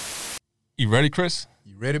You ready, Chris?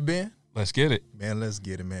 You ready, Ben? Let's get it. Man, let's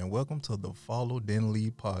get it, man. Welcome to the Follow Then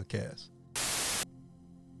Lead podcast.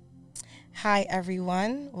 Hi,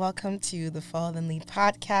 everyone. Welcome to the Follow Then Lead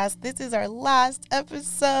podcast. This is our last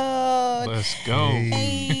episode. Let's go.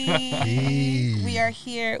 Hey. We are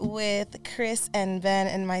here with Chris and Ben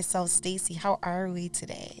and myself, Stacy. How are we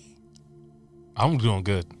today? I'm doing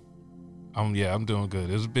good. I'm doing good.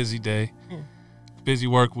 It was a busy day, busy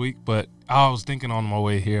work week, but I was thinking on my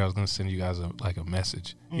way here, I was going to send you guys a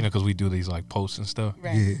message, because we do these like posts and stuff,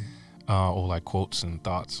 Right. Yeah. or like quotes and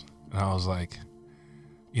thoughts. And I was like,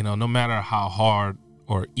 no matter how hard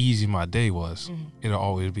or easy my day was, it'll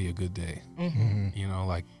always be a good day.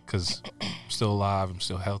 Because I'm still alive, I'm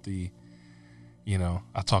still healthy.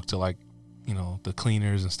 I talk to the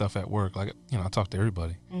cleaners and stuff at work. I talk to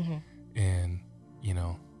everybody. And,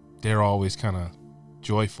 they're always kind of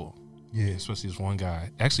joyful. Yeah. Especially this one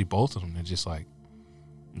guy. Actually, both of them, they're just like,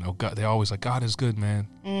 God, they're always like, God is good, man.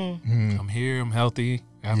 I'm here, I'm healthy,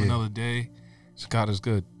 I have another day. So God is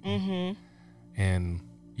good. And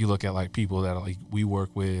you look at like people that like we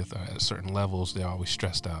work with at certain levels, they're always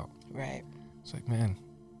stressed out. Right. It's like, man,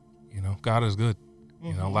 God is good.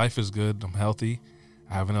 Life is good. I'm healthy.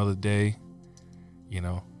 I have another day.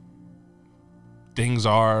 Things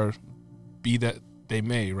be that they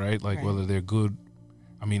may, right? Like whether they're good,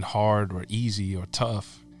 hard or easy or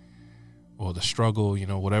tough, or the struggle,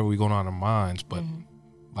 whatever we going on in our minds, but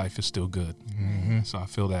life is still good. So I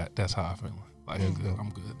feel that's how I feel. Life is good. I'm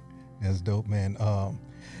good. That's dope, man.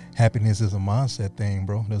 Happiness is a mindset thing,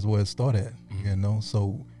 bro. That's where it started,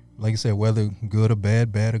 So, like you said, whether good or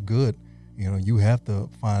bad or good, you have to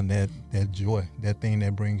find that joy, that thing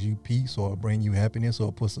that brings you peace or bring you happiness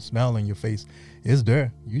or puts a smile on your face. It's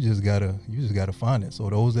there. You just gotta find it. So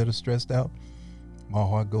those that are stressed out, my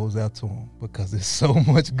heart goes out to them because there's so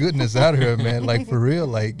much goodness out here, man. Like for real,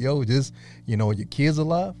 like your kids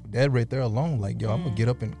alive, that right there alone, like I'm gonna get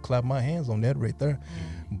up and clap my hands on that right there.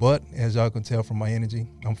 But as y'all can tell from my energy,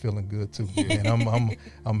 I'm feeling good too, and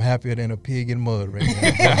I'm happier than a pig in mud right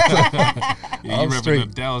now. You repping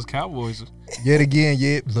the Dallas Cowboys. Yet again,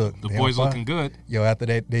 look, The boys looking good. Yo, after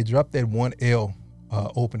that, they dropped that 1L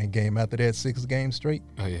opening game. After that 6 games straight,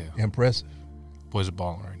 Oh yeah, impressive. boys are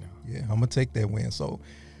balling right now. Yeah, I'm gonna take that win. So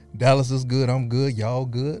Dallas is good. I'm good. Y'all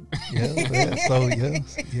good. Yeah. So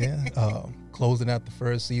yeah. Closing out the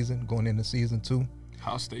first season, going into season 2.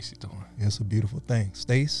 How's Stacy doing? It's a beautiful thing.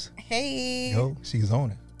 Stace, Hey. she's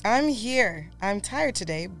on it. I'm here. I'm tired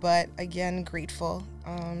today, but again, grateful.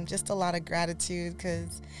 Just a lot of gratitude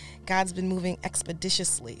because God's been moving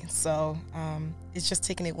expeditiously. So it's just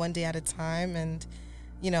taking it one day at a time. And,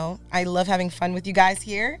 I love having fun with you guys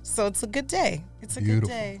here. So it's a good day. It's a Beautiful.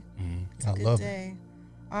 good day. It's I a good love day.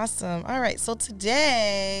 Awesome. All right. So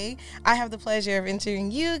today I have the pleasure of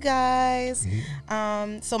interviewing you guys.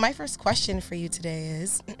 So my first question for you today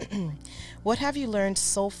is, what have you learned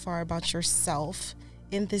so far about yourself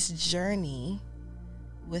in this journey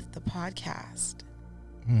with the podcast?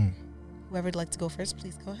 Whoever would like to go first,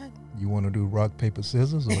 please go ahead. You want to do rock, paper,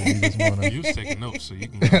 scissors, or you just want to? You was taking notes, so you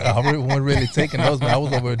can. I wasn't really taking notes, man. I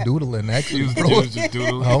was over doodling, actually. You was just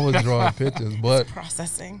doodling. I was drawing pictures, but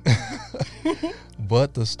Processing.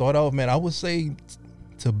 But to start off, man, I would say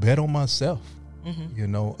to bet on myself.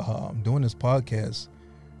 Doing this podcast,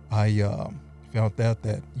 I found out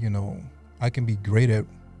that, I can be great at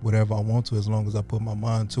whatever I want to as long as I put my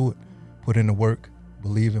mind to it, put in the work,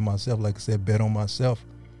 believe in myself, like I said, bet on myself,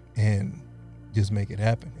 and just make it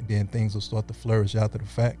happen. And then things will start to flourish after the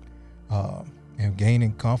fact. And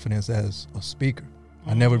gaining confidence as a speaker.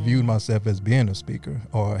 I never viewed myself as being a speaker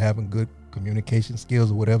or having good communication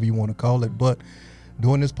skills or whatever you want to call it, but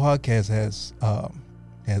doing this podcast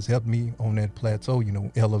has helped me on that plateau,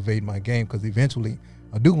 elevate my game, because eventually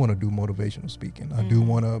I do want to do motivational speaking. I do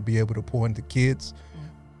want to be able to pour into kids,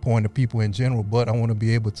 pour into people in general, but I want to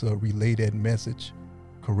be able to relay that message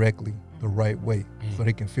correctly, the right way, so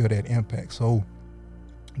they can feel that impact. So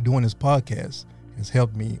doing this podcast has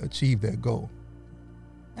helped me achieve that goal.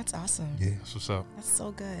 That's awesome. Yeah. That's what's up. That's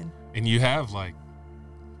so good. And you have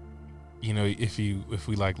if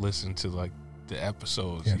we listen to like the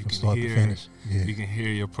episodes, Yeah, you from can start hear to finish. Yeah. you can hear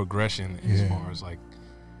your progression as far as like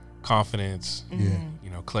confidence,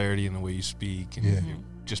 clarity in the way you speak, and you're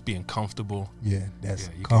just being comfortable. Yeah, that's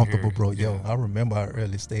Yeah, you can comfortable, hear it. bro. Yo, Yeah. I remember our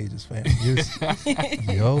early stages, fam. It's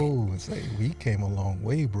like we came a long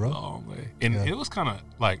way, bro. Long way. And Yeah. it was kind of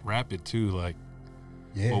like rapid too. Like,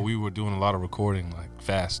 Yeah, well, we were doing a lot of recording like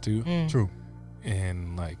fast too, true.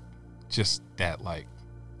 and like just that like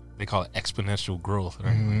they call it exponential growth,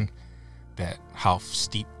 right? Mhm. Like, that how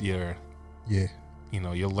steep your Yeah,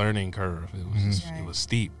 your learning curve. It was just, it was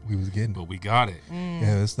steep. We was getting, but we got it.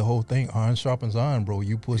 Yeah, it's the whole thing. Iron sharpens iron, bro.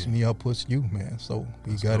 You push me, I'll push you, man. So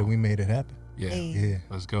we got it. We made it happen. Yeah, Hey.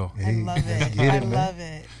 Let's go. I love it. I love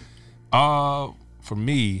it. For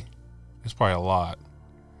me, it's probably a lot,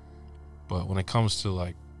 but when it comes to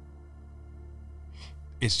like,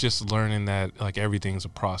 it's just learning that like everything's a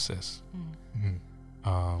process,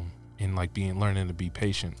 and like learning to be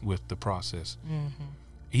patient with the process.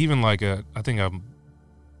 Even like I think I'm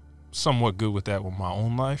somewhat good with that with my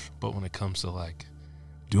own life, but when it comes to like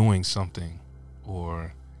doing something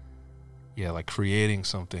or like creating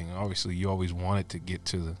something, obviously you always want it to get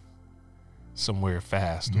to somewhere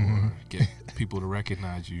fast or get people to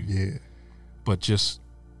recognize you. Yeah. But just,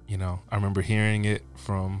 I remember hearing it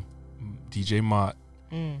from DJ Mott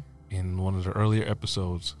in one of the earlier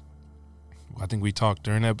episodes. I think we talked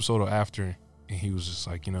during the episode or after, and he was just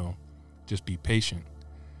like, just be patient.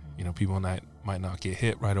 People might not get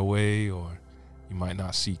hit right away, or you might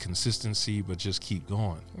not see consistency, but just keep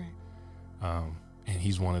going. Right. And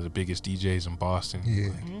he's one of the biggest DJs in Boston.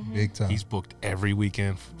 Yeah, big time. He's booked every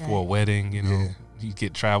weekend for a wedding. He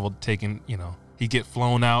get traveled, taken. He get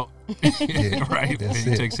flown out. Right. And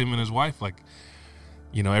he takes him and his wife like,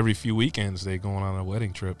 every few weekends they going on a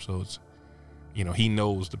wedding trip. So it's, he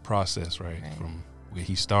knows the process, right? From where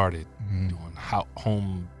he started doing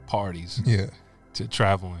home parties. Yeah. To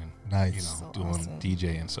traveling, nice. Doing awesome.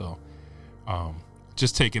 DJing. So,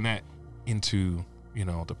 just taking that into,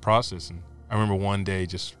 the process. And I remember one day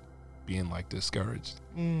just being like discouraged,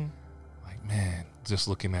 like, man, just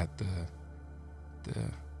looking at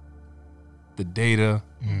the data,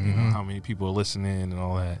 how many people are listening and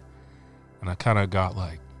all that. And I kind of got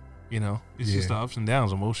like, it's just the ups and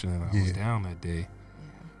downs emotion. And I was down that day.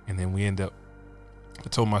 And then I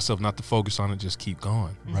told myself not to focus on it, just keep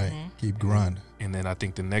going. Right. Keep grinding. And then I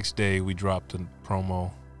think the next day we dropped a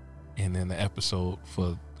promo and then the episode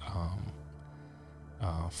for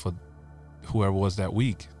whoever was that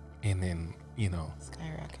week. And then,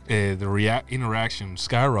 skyrocketed. The interaction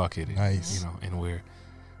skyrocketed. Nice. And we're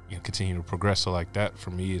continue to progress. So like that for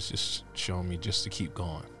me is just showing me just to keep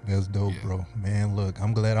going. That's dope, bro. Man, look,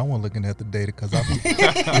 I'm glad I wasn't looking at the data because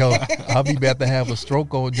I'll be about to have a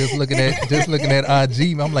stroke on just looking at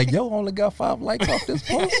IG. I'm like, only got 5 likes off this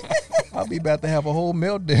post. I'll be about to have a whole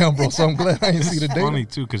meltdown, bro. So I'm glad I didn't see the data. It's funny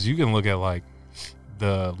too, because you can look at like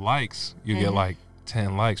the likes, you get like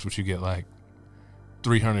 10 likes, but you get like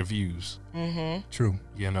 300 views. True.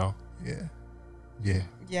 Yeah.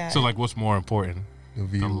 Yeah. So like, what's more important? The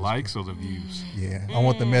views, the likes or the views? Yeah. I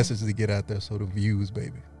want the message to get out there, so the views,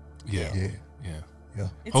 baby. Yeah.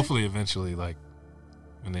 Hopefully, eventually, like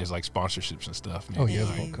when there's like sponsorships and stuff. Maybe,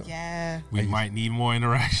 we might need more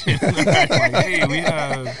interaction. Like, hey, we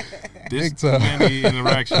have this many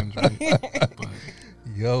interactions. Right? But,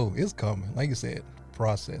 it's coming. Like you said,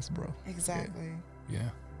 process, bro. Exactly.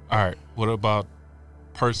 Yeah. All right. What about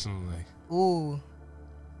personally? Ooh.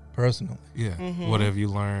 Personally. Yeah. What have you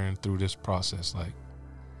learned through this process? Like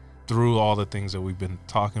through all the things that we've been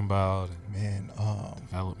talking about and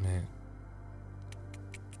development,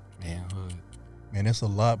 manhood. Man, it's a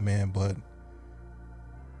lot, man, but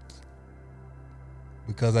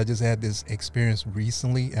because I just had this experience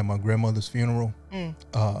recently at my grandmother's funeral,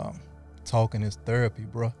 talking is therapy,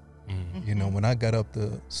 bro. When I got up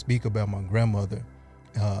to speak about my grandmother,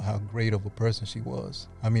 how great of a person she was,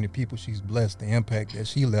 how many people she's blessed, the impact that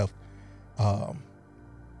she left,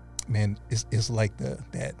 man, it's like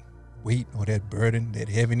that weight or that burden, that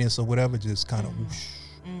heaviness or whatever, just kind of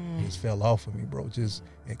just fell off of me, bro. Just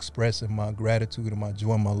expressing my gratitude and my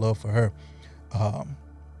joy and my love for her.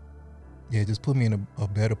 Just put me in a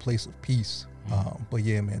better place of peace. But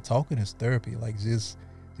yeah, man, talking is therapy. Like just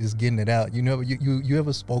getting it out. You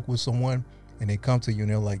ever spoke with someone and they come to you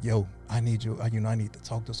and they're like, yo, I need you, I need to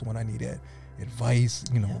talk to someone. I need that advice,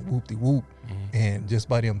 whoop-de-whoop. And just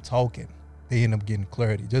by them talking, they end up getting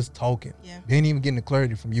clarity. Just talking. Yeah. They ain't even getting the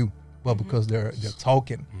clarity from you, but because they're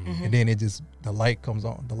talking, and then the light comes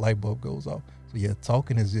on, the light bulb goes off. So yeah,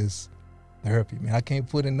 talking is just therapy, man. I can't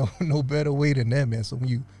put it no better way than that, man. So when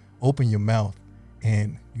you open your mouth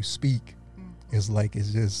and you speak, it's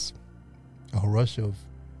just a rush of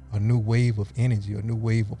a new wave of energy, a new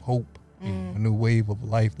wave of hope, a new wave of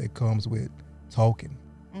life that comes with talking,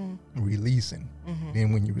 releasing.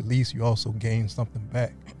 Then when you release, you also gain something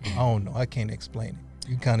back. I don't know. I can't explain it.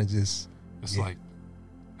 You kind of just... It's like,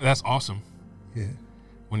 that's awesome. Yeah.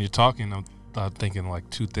 When you're talking, I'm thinking like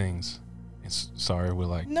two things. Sorry, we're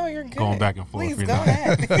like you're good. Going back and forth. Please go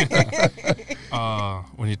ahead.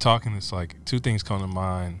 When you're talking, it's like two things come to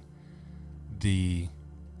mind.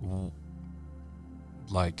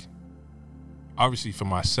 obviously for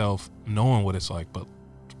myself, knowing what it's like, but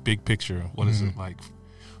big picture, what is it like?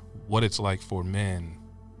 What it's like for men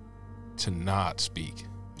to not speak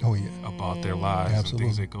about their lives and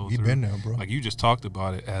things they go through. You've been there, bro. Like you just talked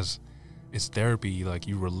about it as it's therapy. Like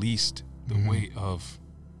you released the weight of,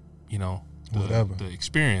 you know, the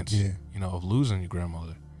experience, you know, of losing your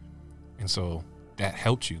grandmother. And so that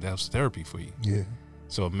helped you. That was therapy for you. Yeah.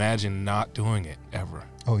 So imagine not doing it ever.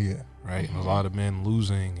 Oh, yeah. Right? And a lot of men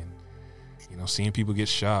losing and, you know, seeing people get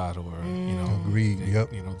shot or, you know. Agreed.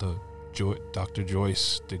 Yep. You know, Dr.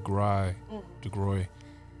 Joyce DeGroy,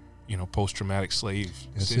 you know, post-traumatic slave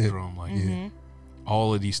syndrome. Like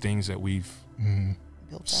all of these things that we've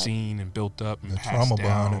seen and built up and the passed trauma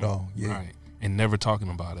down, behind it all. Yeah. Right. And never talking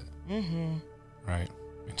about it. Right.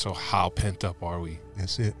 And so how pent up are we?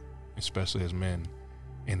 That's it. Especially as men.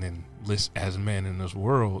 And then as men in this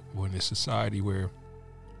world, we're in this society where,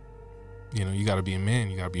 you know, you got to be a man.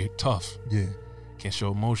 You got to be tough. Yeah. Can't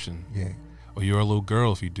show emotion. Yeah. Or you're a little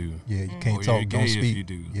girl if you do. Yeah, you can't or talk, you're don't gay speak. If you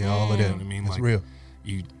do. Yeah, all of that. You know what I mean? That's like, real.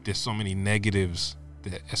 There's so many negatives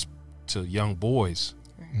that to young boys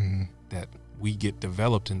that we get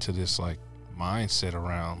developed into this like mindset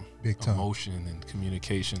around Big time. emotion and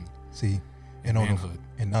communication. See, and manhood.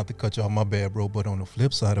 And not to cut you off, my bad, bro, but on the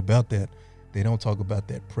flip side about that, they don't talk about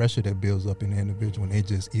that pressure that builds up in the individual when they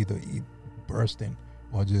just either bursting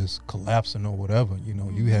or just collapsing or whatever. You know,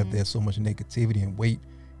 you have that so much negativity and weight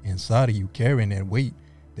inside of you, carrying that weight.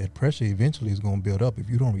 That pressure eventually is going to build up if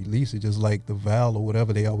you don't release it. Just like the valve or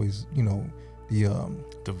whatever they always, you know,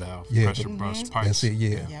 the valve, pressure burst pipes. That's it,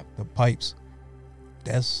 Yep. the pipes.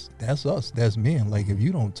 That's us. That's men. Like if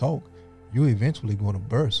you don't talk, you're eventually going to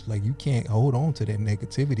burst. Like you can't hold on to that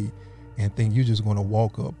negativity and think you're just going to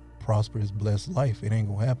walk a prosperous, blessed life. It ain't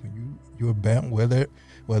going to happen. You're bound, whether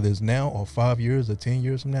it's now or 5 years or 10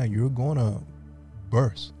 years from now, you're going to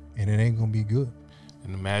burst, and it ain't going to be good.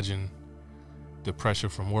 And imagine the pressure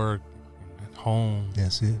from work, at home.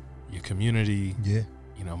 That's it. Your community. Yeah.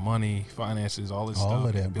 You know, money, finances, all this all stuff,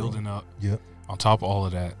 of that, building bro. up. Yep. On top of all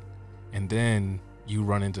of that, and then you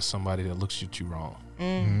run into somebody that looks at you wrong,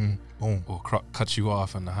 boom, or cuts you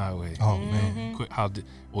off on the highway. Oh man.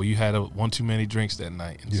 You had one too many drinks that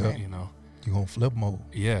night, and so you know you're gonna flip mode.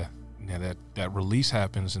 Yeah. Now that release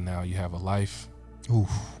happens, and now you have a life. Oof,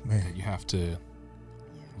 man. That you have to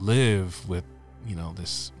live with, you know,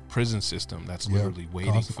 this prison system that's literally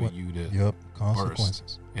waiting for you to consequences.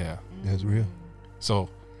 Burst. Yeah, that's real. So,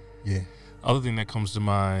 other thing that comes to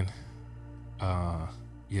mind,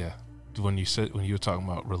 when you were talking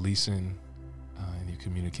about releasing in your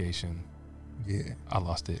communication, I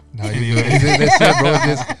lost it. No, that's it, bro.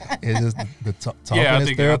 It's just the talking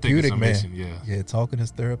is therapeutic, man. Yeah, talking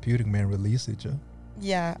is therapeutic, man. Release it, Joe.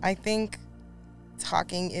 Yeah, I think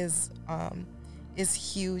talking is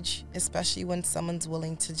huge, especially when someone's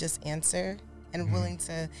willing to just answer and willing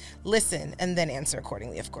to listen and then answer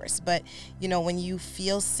accordingly, of course. But, you know, when you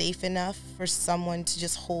feel safe enough for someone to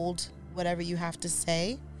just hold whatever you have to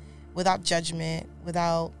say without judgment,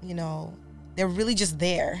 without, you know, they're really just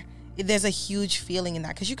there. There's a huge feeling in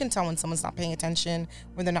that, because you can tell when someone's not paying attention,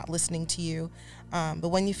 when they're not listening to you. But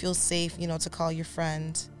when you feel safe, you know, to call your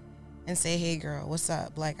friend and say, hey, girl, what's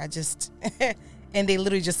up? Like, I just... and they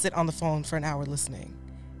literally just sit on the phone for an hour listening.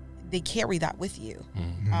 They carry that with you.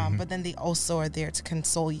 But then they also are there to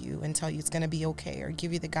console you and tell you it's going to be okay, or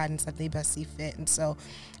give you the guidance that they best see fit. And so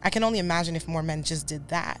I can only imagine if more men just did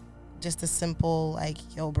that. Just a simple, like,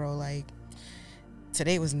 yo, bro, like,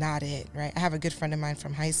 today was not it, right? I have a good friend of mine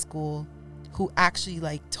from high school who actually,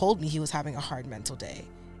 like, told me he was having a hard mental day.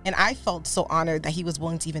 And I felt so honored that he was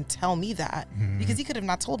willing to even tell me that, because he could have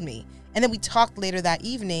not told me. And then we talked later that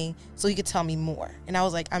evening so he could tell me more. And I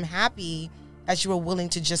was like, I'm happy that you were willing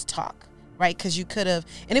to just talk, right? Because you could have,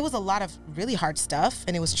 and it was a lot of really hard stuff,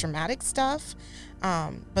 and it was traumatic stuff.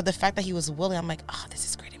 But the fact that he was willing, I'm like, oh, this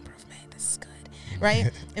is great improvement. This is good,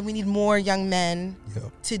 right? And we need more young men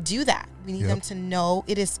to do that. We need them to know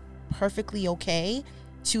it is perfectly okay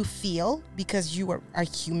to feel, because you are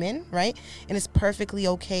human, right? And it's perfectly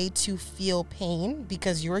okay to feel pain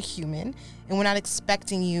because you're a human, and we're not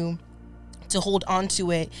expecting you to hold on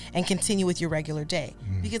to it and continue with your regular day,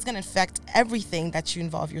 because it's going to affect everything that you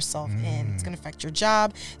involve yourself in. It's going to affect your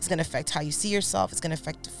job. It's going to affect how you see yourself. It's going to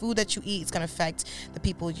affect the food that you eat. It's going to affect the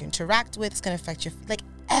people you interact with. It's going to affect your, like,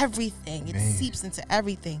 everything. It seeps into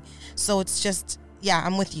everything. So it's just,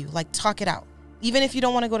 I'm with you. Like, talk it out. Even if you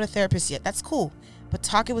don't want to go to a therapist yet, that's cool. But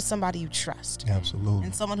talk it with somebody you trust. Absolutely.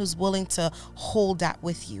 And someone who's willing to hold that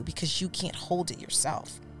with you, because you can't hold it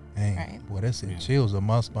yourself. Dang, right? Boy, that sent chills on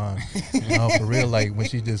my spine. For real, like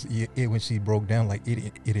when she broke down, like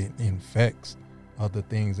it infects other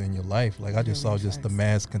things in your life. Like I just saw just the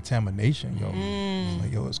mass contamination, yo. It's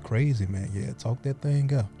like, yo, it's crazy, man. Yeah, talk that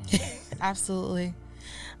thing up. Absolutely.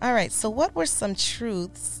 All right. So what were some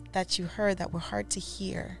truths that you heard that were hard to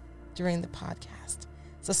hear during the podcast?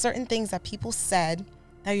 So certain things that people said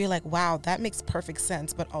that you're like, wow, that makes perfect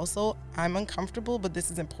sense, but also I'm uncomfortable, but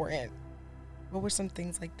this is important. What were some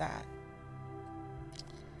things like that?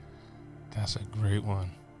 That's a great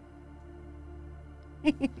one.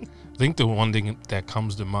 I think the one thing that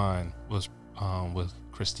comes to mind was with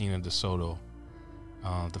Christina DeSoto,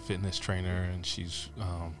 the fitness trainer, and she's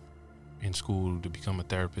in school to become a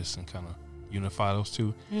therapist and kind of unify those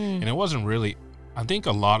two. And it wasn't really, I think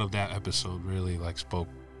a lot of that episode really like spoke,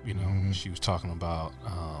 you know, she was talking about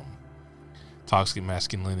toxic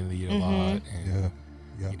masculinity a lot, and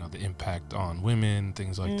you know, the impact on women,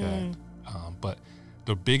 things like that. But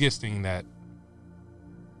the biggest thing that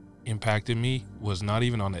impacted me was not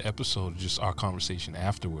even on the episode, just our conversation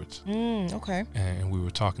afterwards. Okay. And we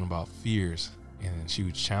were talking about fears, and she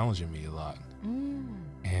was challenging me a lot.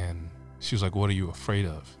 And she was like, "What are you afraid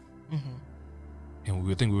of?" And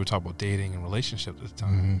we were talking about dating and relationships at the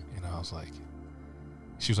time. And I was like,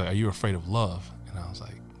 she was like, "Are you afraid of love?" And I was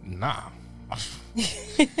like, "Nah."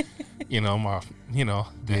 You know,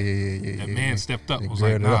 that man stepped up, was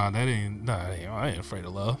like, I ain't afraid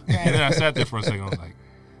of love. Right. And then I sat there for a second, I was like,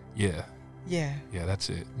 yeah, that's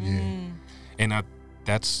it. And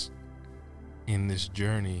that's in this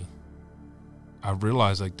journey, I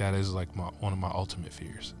realized like that is like one of my ultimate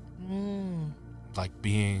fears. Like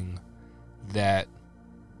being that,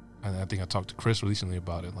 and I think I talked to Chris recently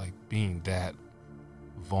about it, like being that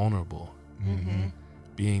vulnerable,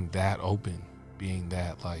 being that open, being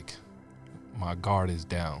that like my guard is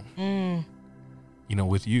down, you know,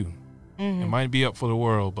 with you. It might be up for the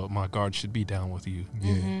world, but my guard should be down with you.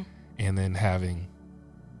 And then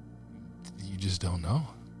you just don't know.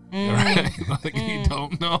 Right? Like you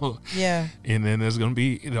don't know. And then there's going to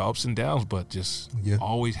be, you know, ups and downs, but just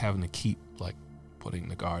always having to keep like putting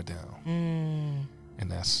the guard down.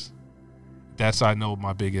 And that's I know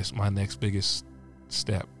my next biggest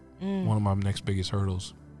step, one of my next biggest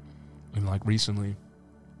hurdles. And like recently,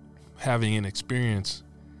 having an experience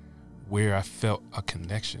where I felt a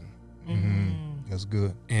connection. That's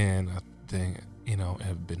good. And I think, you know,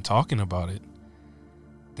 have been talking about it,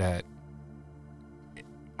 that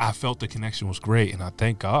I felt the connection was great, and I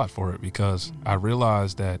thank God for it, because I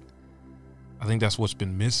realized that I think that's what's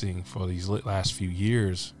been missing for these last few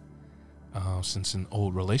years. Since an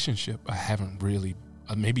old relationship, I haven't really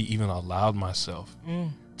maybe even allowed myself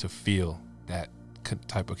to feel that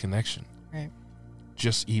type of connection. Right.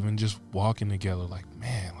 Just walking together, like,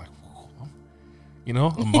 man, like, you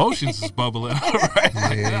know, emotions is bubbling up, right?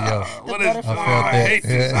 What is? I hate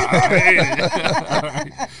this.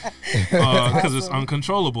 Because it's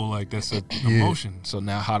uncontrollable. Like, that's an emotion. So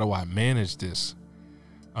now, how do I manage this?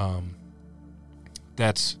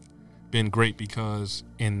 That's been great, because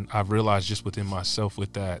I've realized just within myself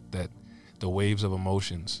with that the waves of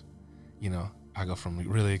emotions, you know, I go from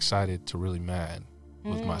really excited to really mad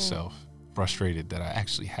with myself, frustrated that I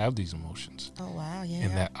actually have these emotions. Oh, wow, yeah.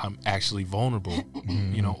 And that I'm actually vulnerable,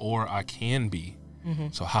 you know, or I can be.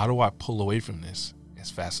 So how do I pull away from this as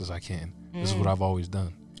fast as I can? This is what I've always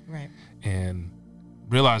done. Right. And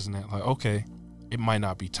realizing that, like, okay, it might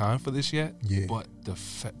not be time for this yet, but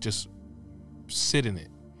just sit in it.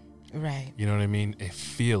 Right. You know what I mean? And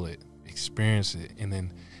feel it, experience it. And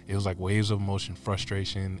then it was like waves of emotion,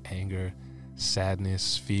 frustration, anger,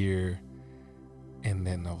 sadness, fear. And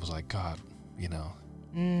then I was like, God, you know,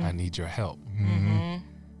 I need your help.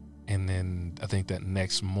 And then I think that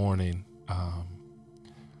next morning,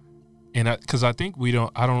 because I think we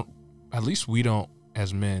don't,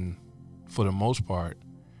 as men, for the most part,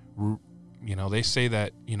 you know, they say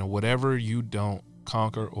that, you know, whatever you don't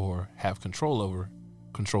conquer or have control over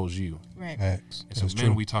controls you. Right. And so men,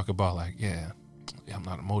 true. We talk about like, I'm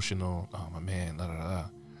not emotional. I'm a man, da, da, da.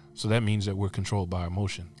 So that means that we're controlled by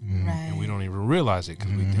emotion. Right. And we don't even realize it,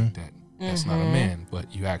 because we think that that's not a man,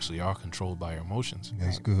 but you actually are controlled by your emotions.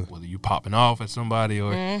 That's good. Whether you popping off at somebody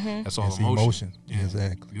or that's all emotion.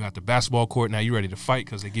 Exactly. You at the basketball court, now you ready to fight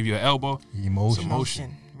because they give you an elbow. Emotion. It's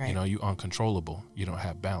emotion. Right. You know, you uncontrollable. You don't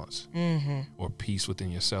have balance or peace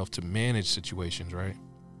within yourself to manage situations, right?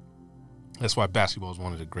 That's why basketball is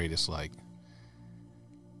one of the greatest, like,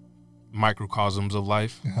 microcosms of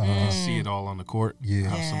life. You can see it all on the court.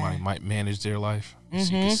 How somebody might manage their life. So you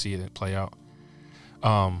can see it play out.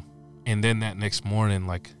 And then that next morning,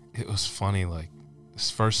 like, it was funny, like, this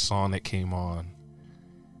first song that came on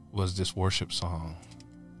was this worship song,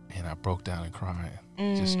 and I broke down and crying,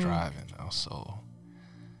 just driving. I was so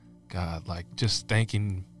God, like just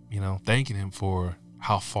thanking him for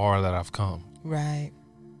how far that I've come. Right.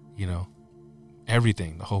 You know,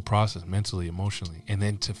 everything, the whole process, mentally, emotionally, and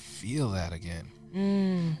then to feel that again.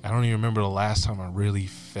 I don't even remember the last time I really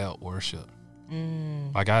felt worship.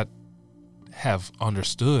 Like I have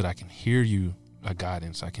understood, I can hear you, a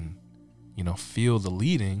guidance. I can, feel the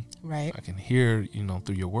leading. Right. I can hear,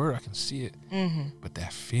 through your word, I can see it. But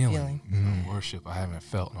that feeling of worship, I haven't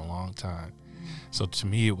felt in a long time. So to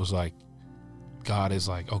me, it was like, God is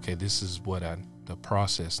like, okay, this is what the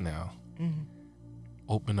process now.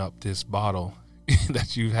 Open up this bottle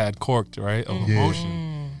that you've had corked, right, of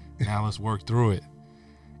emotion. Now let's work through it.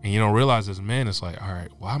 And you don't realize as a man, it's like, all right,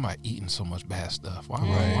 why am I eating so much bad stuff? Why do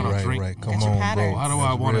I want to drink? Right. Come on, bro. Why do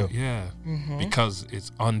I want to? Yeah, because it's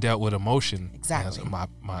undealt with emotion. Exactly. My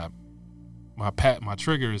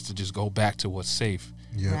trigger is to just go back to what's safe.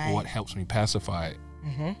 Yeah. Right. What helps me pacify it.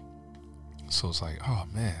 So it's like, oh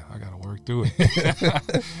man, I got to work through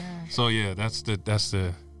it. So yeah, that's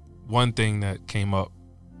the one thing that came up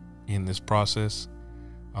in this process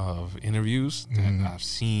of interviews that I've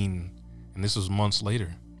seen, and this was months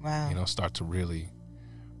later. Wow. Start to really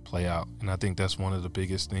play out. And I think that's one of the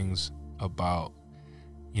biggest things about,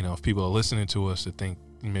 if people are listening to us to think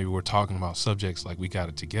maybe we're talking about subjects like we got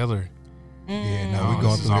it together. Yeah, now we're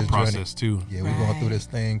going this through is our this process journey. too. Yeah, we're going through this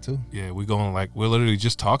thing too. Yeah, we're literally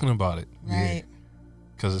just talking about it. Right.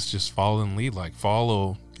 Because it's just following lead, like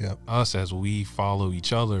follow us as we follow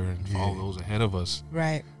each other and follow those ahead of us.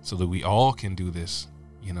 Right. So that we all can do this,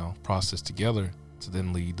 process together to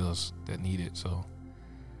then lead those that need it. So,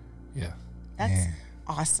 yeah. That's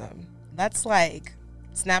awesome. That's like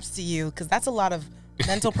snaps to you, because that's a lot of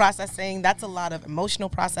mental processing. That's a lot of emotional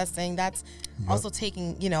processing. That's also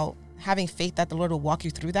taking, having faith that the Lord will walk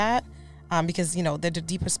you through that, because, they're the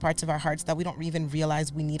deepest parts of our hearts that we don't even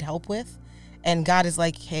realize we need help with. And God is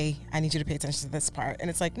like, hey, I need you to pay attention to this part. And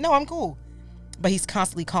it's like, no, I'm cool. But he's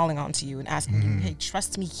constantly calling on to you and asking you, hey,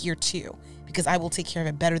 trust me here too, because I will take care of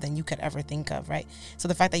it better than you could ever think of, right? So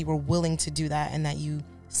the fact that you were willing to do that and that you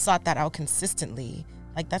sought that out consistently,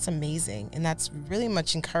 like, that's amazing. And that's really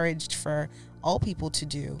much encouraged for all people to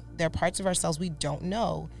do. There are parts of ourselves we don't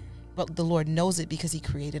know, but the Lord knows it because he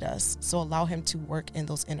created us. So allow him to work in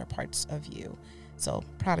those inner parts of you. So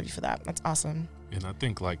proud of you for that. That's awesome. And I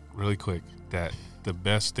think, like, really quick, that the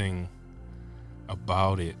best thing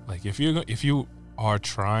about it, like, if you are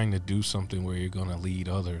trying to do something where you're going to lead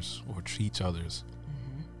others or teach others,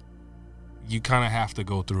 you kind of have to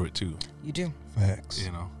go through it too. You do. Facts.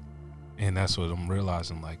 And that's what I'm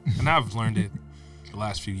realizing, like, and I've learned it the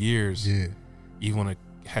last few years. Even when it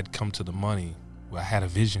had come to the money, where I had a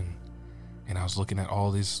vision and I was looking at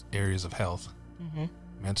all these areas of health,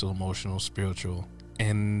 mental, emotional, spiritual.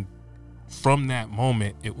 And from that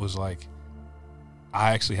moment, it was like,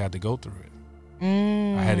 I actually had to go through it.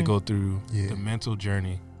 I had to go through the mental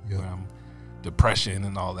journey, where I'm depression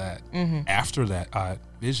and all that. After that, I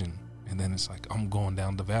vision, and then it's like I'm going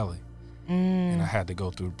down the valley, and I had to go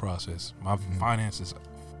through the process. My finances,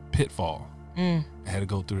 pitfall. I had to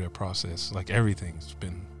go through that process. Like, everything's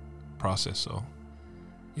been processed. So,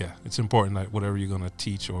 yeah, it's important that whatever you're gonna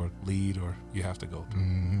teach or lead, or you have to go through.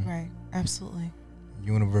 Right. Absolutely.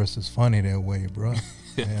 Universe is funny that way, bro.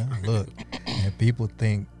 Yeah, look, and people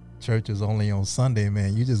think church is only on Sunday,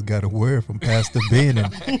 man. You just got a word from Pastor Ben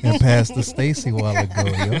and Pastor Stacy a while ago,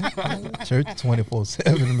 yo. Church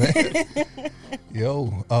 24/7, man.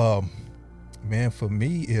 Yo, man, for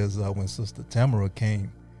me is when Sister Tamara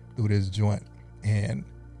came through this joint, and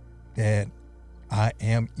that I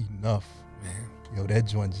am enough, man. Yo, that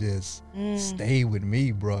joint just stayed with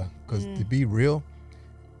me, bro. Because to be real,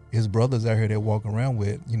 his brothers out here that walk around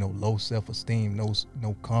with, low self-esteem, no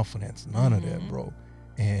confidence, none of that, bro.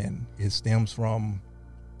 And it stems from,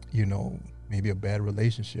 maybe a bad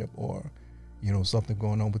relationship or, something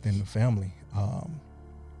going on within the family,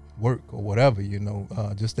 work or whatever,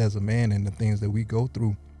 just as a man and the things that we go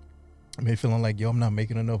through. I mean, feeling like, I'm not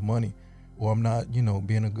making enough money, or I'm not,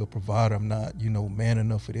 being a good provider. I'm not, man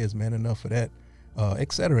enough for this, man enough for that,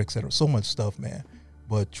 et cetera, et cetera. So much stuff, man.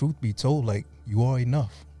 But truth be told, like, you are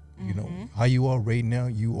enough. How you are right now,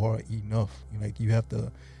 you are enough. Like, you have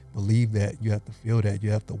to believe that, you have to feel that,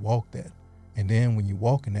 you have to walk that. And then when you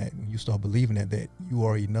walk in that, when you start believing that you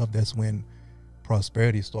are enough, that's when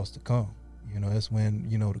prosperity starts to come. That's when,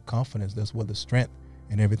 the confidence, that's where the strength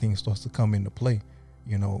and everything starts to come into play.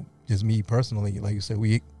 Just me personally, like you said,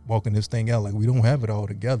 we walking this thing out, like, we don't have it all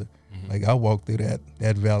together. Like, I walked through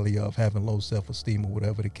that valley of having low self-esteem or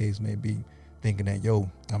whatever the case may be, thinking that,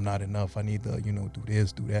 I'm not enough. I need to, do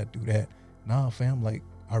this, do that. Nah, fam, like,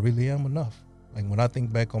 I really am enough. Like, when I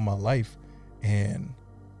think back on my life and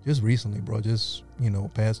just recently, bro, just,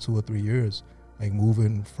 past 2 or 3 years, like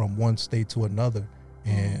moving from one state to another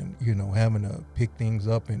and, having to pick things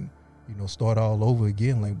up and, start all over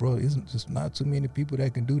again. Like, bro, isn't just not too many people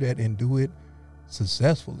that can do that and do it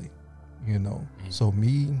successfully, So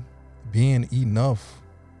me being enough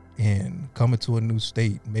and coming to a new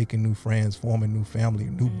state, making new friends, forming new family,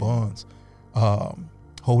 new bonds,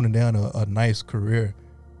 holding down a nice career,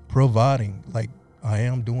 providing, like, I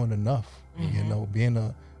am doing enough, being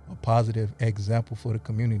a positive example for the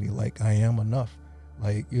community. Like, I am enough.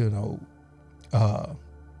 Like,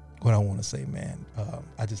 what I want to say, man,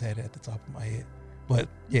 I just had it at the top of my head. But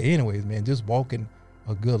yeah, anyways, man, just walking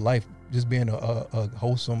a good life, just being a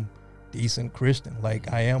wholesome, decent Christian.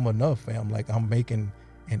 Like, I am enough, fam. Like, I'm making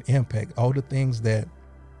an impact. All the things that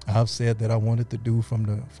I've said that I wanted to do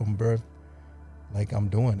from birth, like, I'm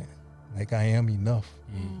doing it. Like, I am enough.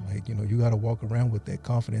 Like, you got to walk around with that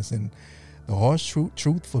confidence. And the harsh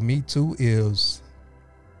truth for me too is,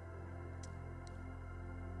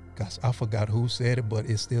 gosh, I forgot who said it, but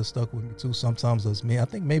it still stuck with me too. Sometimes us men, I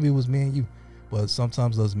think maybe it was me and you, but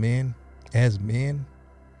sometimes us men, as men,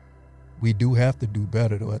 we do have to do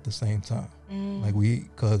better though at the same time. Like,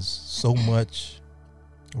 because so much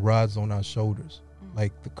rides on our shoulders,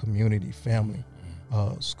 like the community, family,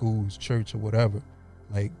 schools, church, or whatever.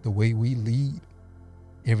 Like, the way we lead,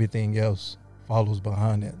 everything else follows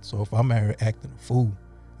behind that. So if I'm out here acting a fool,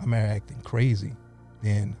 I'm out here acting crazy,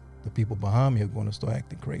 then the people behind me are going to start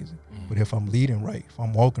acting crazy. But if I'm leading right, if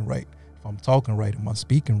I'm walking right, if I'm talking right, if I'm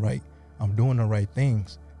speaking right, I'm doing the right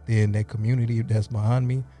things, then that community that's behind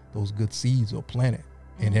me, those good seeds are planted,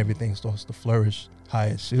 and everything starts to flourish how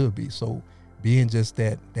it should be. So being just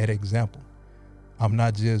that example, I'm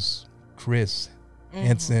not just Chris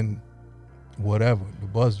Henson, whatever, the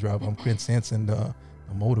bus driver. I'm Chris Henson, the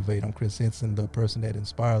motivator. I'm Chris Henson, the person that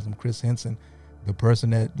inspires. I'm Chris Henson, the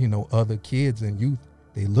person that, other kids and youth,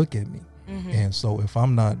 they look at me. And so if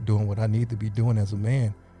I'm not doing what I need to be doing as a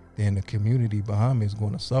man, then the community behind me is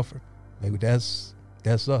going to suffer. Like, that's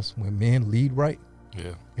us. When men lead right,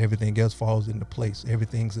 everything else falls into place.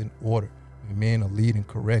 Everything's in order. When men are leading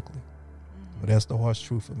correctly. But that's the harsh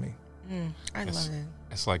truth for me. I love it.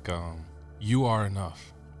 It's like, you are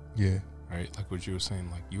enough. Yeah. Right? Like what you were saying,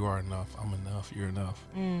 like, you are enough, I'm enough, you're enough.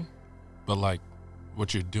 But, like,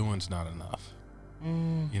 what you're doing's not enough.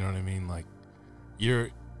 You know what I mean? Like, you're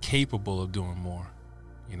capable of doing more.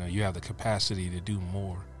 You have the capacity to do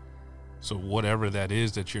more. So whatever that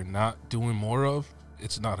is that you're not doing more of,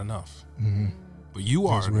 it's not enough. But you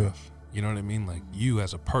are enough. Real. You know what I mean? Like, you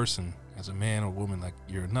as a person, as a man or woman, like,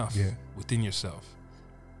 you're enough within yourself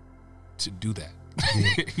to do that.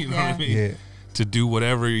 You know what I mean? Yeah. To do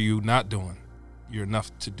whatever you're not doing, you're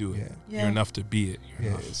enough to do it. You're enough to be it.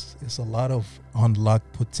 You're enough. It's a lot of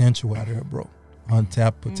unlocked potential out there, bro.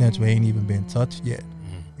 Untapped potential ain't even been touched yet.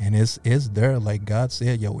 And it's there. Like God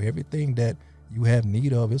said, yo, everything that you have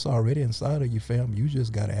need of, it's already inside of you, fam. You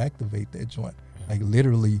just got to activate that joint. Like,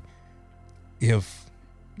 literally, if,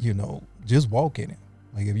 just walk in it.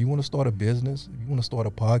 Like, if you want to start a business, if you want to start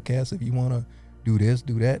a podcast, if you want to do this,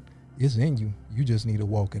 do that, it's in you. You just need to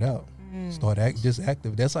walk it out. Just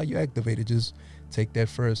active. That's how you activate it. Just take that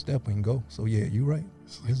first step and go. So yeah, you're right.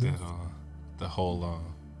 It's like that,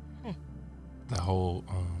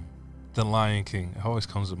 The Lion King. It always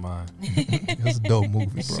comes to mind. It's a dope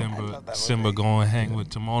movie, bro. Simba going hang with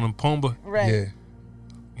Timon and Pumbaa. Right.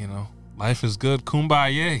 Yeah. Life is good.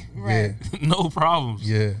 Kumbaya. Right. No problems.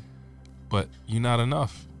 Yeah. But you're not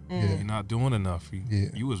enough. Yeah. You're not doing enough.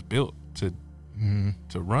 You was built to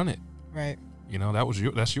run it. Right.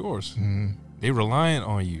 That's yours. They reliant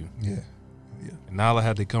on you. Yeah. And Nala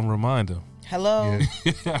had to come remind them. Hello.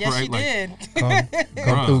 Yeah. Yes, right? she did.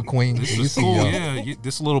 Come through, Queen. This is cool. Yeah.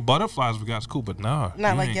 This little butterflies we got is cool, but nah.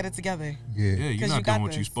 Not like get it together. Yeah. You're not doing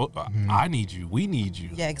what you supposed. I need you. We need you.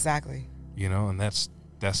 Yeah, exactly. And that's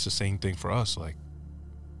the same thing for us. Like,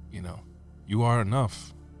 you are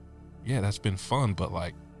enough. Yeah, that's been fun, but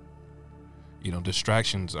like,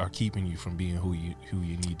 distractions are keeping you from being who you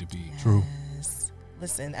need to be. Yes. True.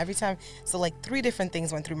 Listen, every time, so like 3 different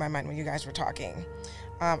things went through my mind when you guys were talking.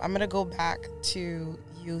 I'm going to go back to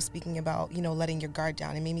you speaking about, letting your guard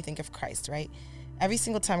down. It made me think of Christ, right? Every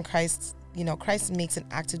single time Christ makes an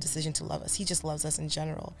active decision to love us. He just loves us in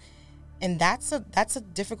general. And that's a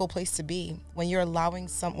difficult place to be when you're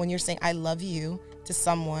when you're saying, I love you to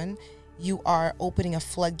someone, you are opening a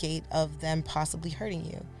floodgate of them possibly hurting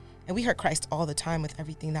you. And we hurt Christ all the time with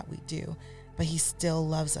everything that we do, but he still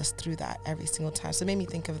loves us through that every single time. So it made me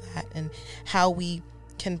think of that and how we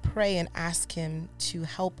can pray and ask him to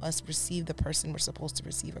help us receive the person we're supposed to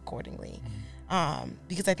receive accordingly.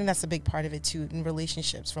 Because I think that's a big part of it too in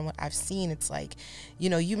relationships. From what I've seen, it's like,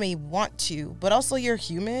 you may want to, but also you're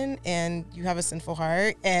human and you have a sinful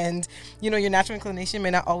heart, and your natural inclination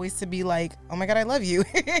may not always to be like, oh my God, I love you.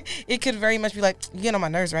 It could very much be like, you get on my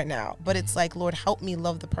nerves right now, but it's like, Lord, help me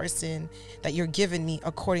love the person that you're giving me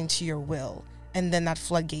according to your will. And then that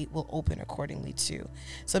floodgate will open accordingly too.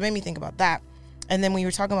 So it made me think about that. And then when you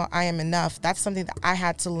were talking about I am enough, that's something that I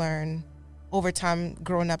had to learn over time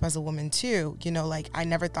growing up as a woman too. Like I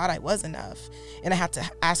never thought I was enough. And I had to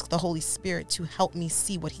ask the Holy Spirit to help me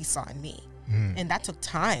see what he saw in me. And that took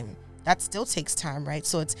time. That still takes time, right?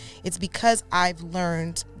 So it's because I've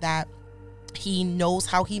learned that he knows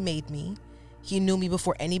how he made me. He knew me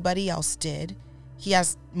before anybody else did. He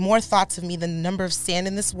has more thoughts of me than the number of sand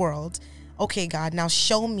in this world. Okay, God, now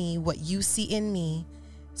show me what you see in me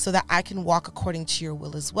so that I can walk according to your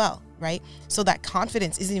will as well, right? So that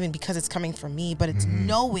confidence isn't even because it's coming from me, but it's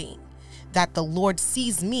knowing that the Lord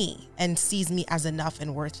sees me and sees me as enough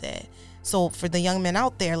and worth it. So for the young men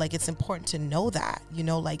out there, like, it's important to know that,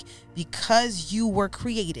 like, because you were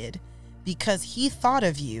created, because he thought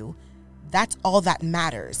of you, that's all that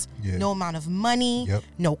matters. Yeah. No amount of money,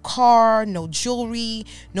 no car, no jewelry,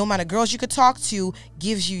 no amount of girls you could talk to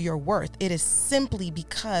gives you your worth. It is simply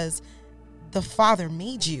because the Father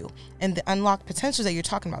made you, and the unlocked potential that you're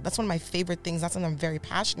talking about. That's one of my favorite things. That's something I'm very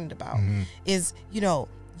passionate about is, you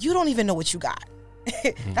don't even know what you got.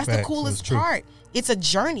 That's the coolest part. It's a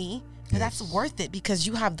journey, but that's worth it because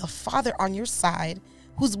you have the Father on your side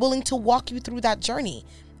who's willing to walk you through that journey.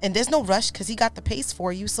 And there's no rush because he got the pace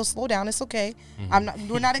for you. So slow down. It's okay.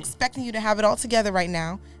 We're not expecting you to have it all together right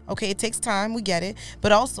now. Okay, it takes time. We get it.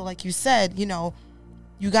 But also, like you said, you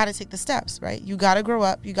got to take the steps, right? You got to grow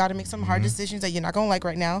up. You got to make some hard decisions that you're not going to like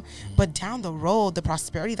right now. But down the road, the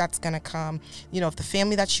prosperity that's going to come, if the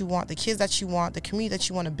family that you want, the kids that you want, the community that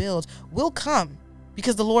you want to build will come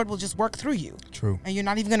because the Lord will just work through you. True. And you're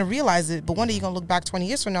not even going to realize it. But one day you're going to look back 20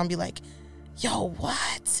 years from now and be like, yo,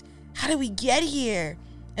 what? How did we get here?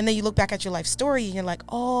 And then you look back at your life story and you're like,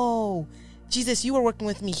 oh, Jesus, you were working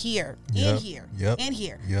with me here, and here, and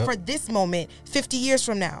here for this moment 50 years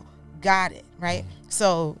from now. Got it, right?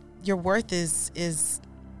 So your worth is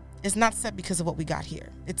not set because of what we got here.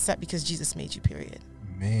 It's set because Jesus made you, period.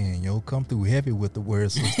 Man, come through heavy with the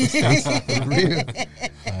word, Sister Stacy. For real.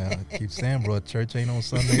 I keep saying, bro, church ain't on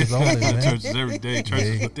Sundays only, man. Church is every day. Church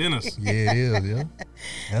is within us. Yeah, it is,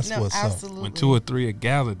 That's what's absolutely. up. When 2 or 3 are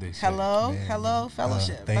gathered, they say. Hello,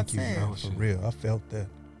 fellowship. Thank That's you, it. man, for real. I felt that.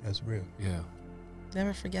 That's real. Yeah.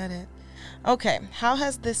 Never forget it. Okay, how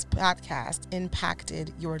has this podcast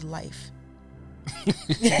impacted your life?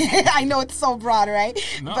 I know it's so broad, right?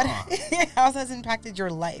 No. But how has it impacted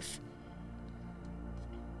your life?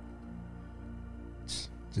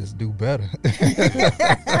 Just do better.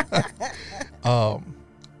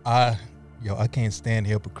 I can't stand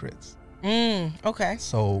hypocrites. Okay.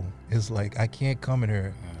 So it's like I can't come in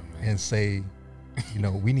here and say,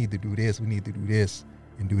 we need to do this, we need to do this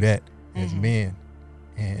and do that as men.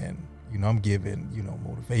 And, I'm giving,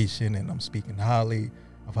 motivation, and I'm speaking highly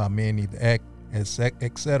of how men need to act,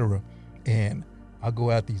 etc. And I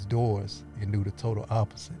go out these doors and do the total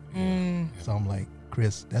opposite. So I'm like,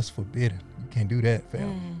 Chris, that's forbidden. You can't do that,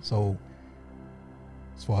 fam. So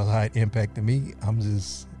as far as how it impacted me, I'm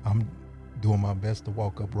doing my best to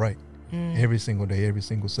walk upright every single day, every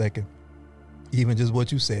single second. Even just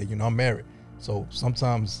what you said, I'm married. So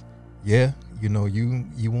sometimes, you have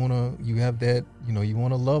that, you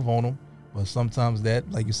want to love on them. But sometimes that,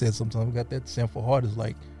 like you said, sometimes we got that sinful heart is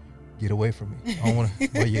like, get away from me. I don't want to,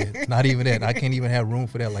 but it's not even that. I can't even have room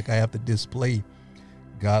for that. Like I have to display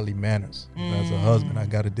godly manners. As a husband, I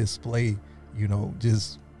got to display,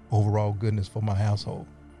 just overall goodness for my household,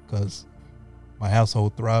 because my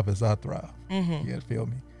household thrive as I thrive. You feel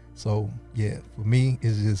me? So for me,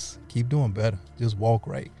 it's just keep doing better. Just walk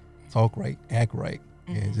right, talk right, act right,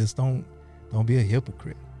 and just don't be a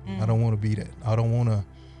hypocrite. I don't want to be that. I don't want to.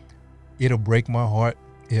 It'll break my heart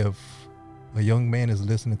if a young man is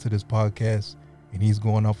listening to this podcast and he's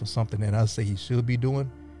going off of something that I say he should be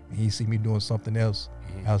doing, and he see me doing something else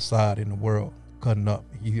outside in the world, cutting up.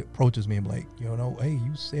 He approaches me and like, hey,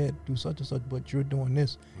 you said do such and such, but you're doing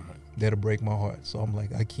this. That'll break my heart. So I'm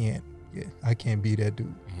like, I can't be that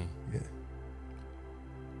dude.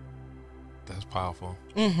 That's powerful.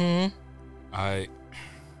 I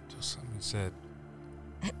just something you said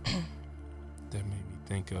that made me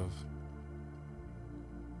think of.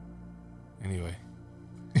 Anyway,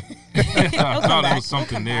 I thought there was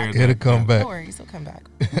something there. It'll come back. No worries, it'll come back.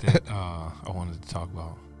 That I wanted to talk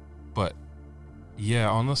about, but Yeah,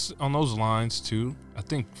 on those lines too. I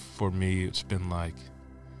think for me, it's been like,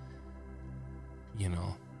 you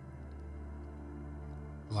know,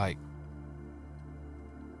 like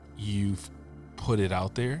you've put it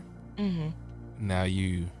out there. Mm-hmm. Now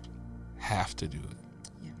you have to do it.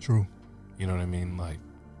 True. You know what I mean? Like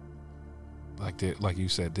you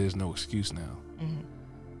said, there's no excuse now. Mm-hmm.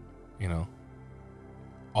 You know,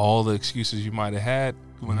 all the excuses you might have had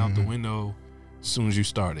went out the window as soon as you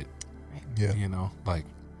started. Right. Yeah. You know, like,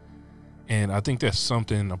 and I think there's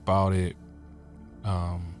something about it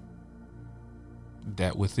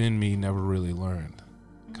that within me never really learned.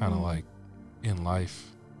 Kind of like in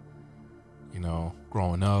life, you know,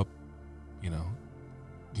 growing up, you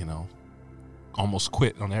know, almost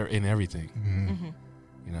quit in everything. Mm-hmm.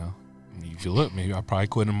 You know, if you look, maybe I probably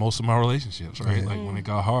quit in most of my relationships, right? Yeah. Like when it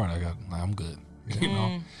got hard, I'm good. You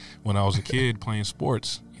know, when I was a kid playing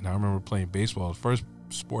sports, you know, I remember playing baseball. The first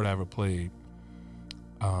sport I ever played,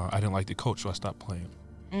 I didn't like the coach, so I stopped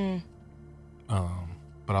playing.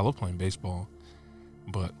 But I love playing baseball.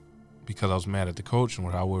 But because I was mad at the coach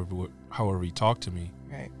and however he talked to me,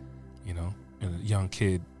 Right. you know, and a young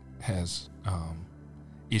kid has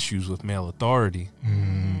issues with male authority,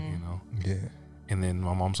 you know. Yeah. And then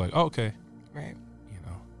my mom's like, oh, okay. Right. You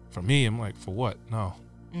know, for me, I'm like, for what? No.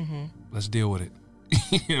 Mm-hmm. Let's deal with it.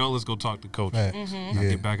 You know, let's go talk to coach. Right. Mm-hmm. Yeah.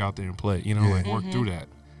 Get back out there and play. You know, Yeah. like work through that.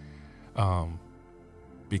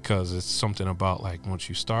 Because it's something about like once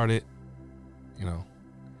you start it, you know,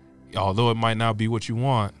 although it might not be what you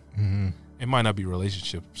want, it might not be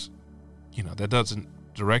relationships. You know, that doesn't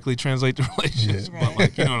directly translate to relationships, Yeah. but Right.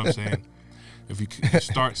 like, you know what I'm saying? If you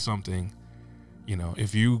start something, you know,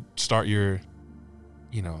 if you start your,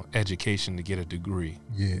 you know, education to get a degree,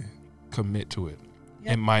 Yeah. commit to it.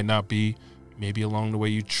 Yep. It might not be, maybe along the way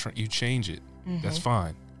you change it. That's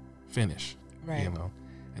fine. Finish. Right. You know,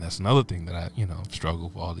 and that's another thing that I, you know,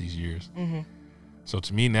 struggled with all these years. Mm-hmm. So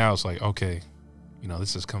to me now it's like, okay, you know,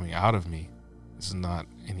 this is coming out of me. This is not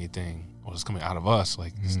anything, or it's coming out of us.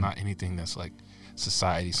 Like it's not anything that's like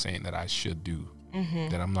society saying that I should do,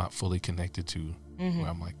 that I'm not fully connected to, where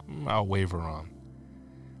I'm like, I'll waver on.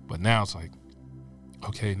 But now it's like,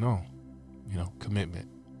 okay, no, you know, commitment.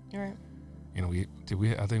 Right. You know,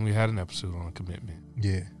 I think we had an episode on commitment.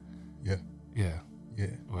 Yeah. Yeah. Yeah. Yeah.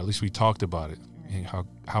 Or at least we talked about it and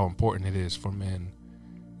how important it is for men,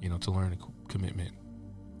 you know, to learn commitment.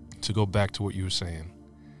 To go back to what you were saying,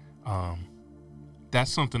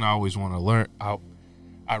 that's something I always want to learn.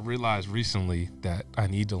 I realized recently that I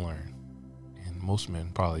need to learn, and most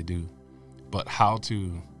men probably do, but how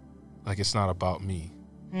to, like, it's not about me.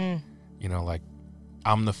 You know, like,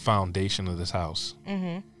 I'm the foundation of this house,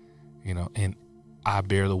 you know, and I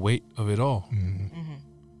bear the weight of it all.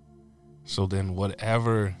 So then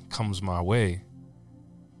whatever comes my way,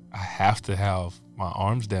 I have to have my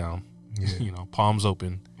arms down, you know, palms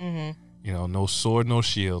open, you know, no sword, no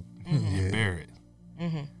shield, and bear it.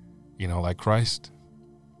 You know, like Christ,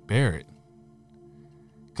 bear it.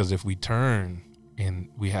 Because if we turn and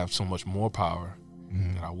we have so much more power,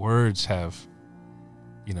 and our words have,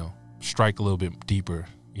 you know, strike a little bit deeper,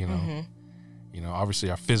 you know. You know, obviously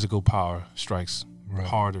our physical power strikes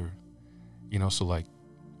harder, you know, so like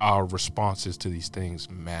our responses to these things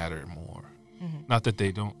matter more. Not that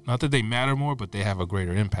they matter more, but they have a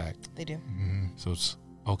greater impact. They do. So it's,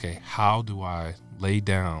 okay, how do I lay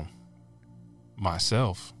down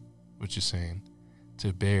myself, what you're saying,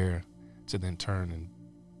 to then turn and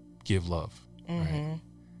give love, right?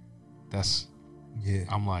 That's,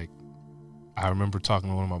 I'm like, I remember talking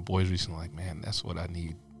to one of my boys recently, like, man, that's what I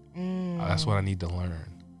need. That's what I need to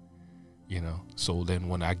learn, you know? So then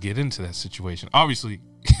when I get into that situation, obviously,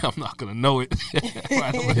 I'm not going to know it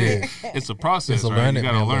right away. It's a process, It's a right? learning,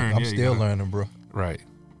 You got to man. Look, learn. I'm still learning, bro. Right.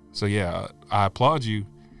 So, yeah, I applaud you,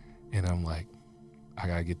 and I'm like, I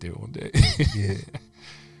got to get there one day. Yeah.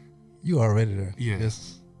 You already there. Yeah.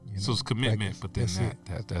 Just, you know, So it's commitment, practice. but then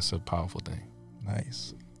That's that's a powerful thing.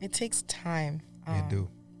 nice. It takes time. It do.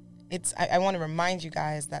 It's I want to remind you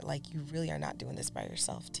guys that, like, you really are not doing this by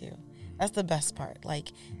yourself too. That's the best part. Like,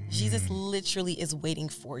 Jesus literally is waiting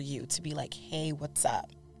for you to be like, hey, what's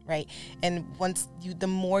up? Right. And the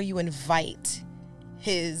more you invite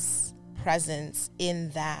his presence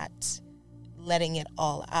in that, letting it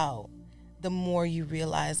all out, the more you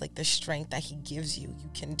realize, like, the strength that he gives you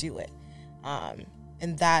can do it.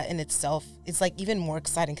 And that in itself, it's like even more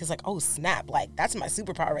exciting because, like, oh snap, like, that's my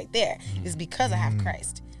superpower right there, is because I have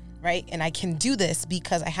Christ. right? And I can do this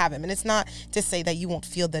because I have him. And it's not to say that you won't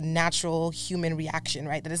feel the natural human reaction,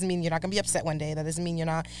 right? That doesn't mean you're not going to be upset one day. That doesn't mean you're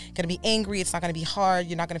not going to be angry. It's not going to be hard.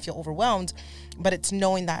 You're not going to feel overwhelmed. But it's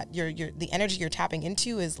knowing that the energy you're tapping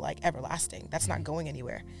into is like everlasting. That's not going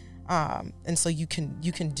anywhere. And so you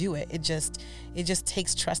can do it. It just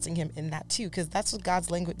takes trusting him in that too, because that's what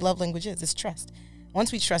God's love language is. It's trust.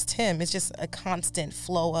 Once we trust him, it's just a constant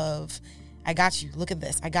flow of, I got you. Look at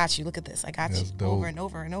this. I got you. Look at this. I got you. Dope. Over and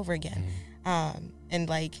over and over again. And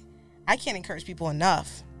like, I can't encourage people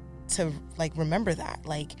enough to like remember that.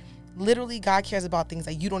 Like, literally, God cares about things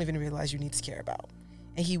that you don't even realize you need to care about,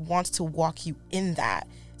 and He wants to walk you in that.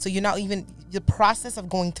 So you're not even, the process of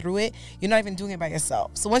going through it, you're not even doing it by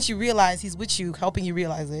yourself. So once you realize He's with you, helping you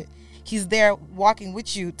realize it, He's there walking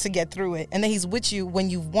with you to get through it, and then He's with you when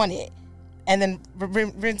you've won it. And then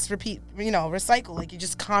rinse, repeat, recycle. Like, you're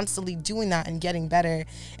just constantly doing that and getting better.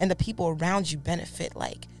 And the people around you benefit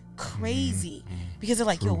like crazy because they're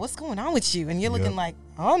like, yo, what's going on with you? And you're looking like,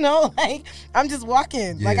 oh no, like, I'm just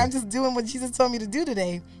walking. Like, I'm just doing what Jesus told me to do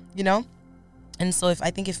today, And so I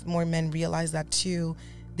think if more men realize that too,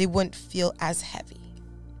 they wouldn't feel as heavy,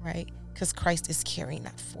 right? Because Christ is carrying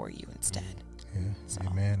that for you instead. Yeah,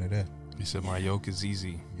 amen to that. He said, my yoke is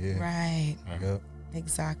easy. Yeah. Right. Yep.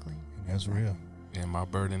 Exactly. That's real. And my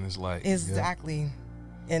burden is light. Exactly. Yep.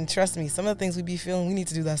 And trust me, some of the things we be feeling, we need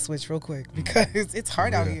to do that switch real quick because it's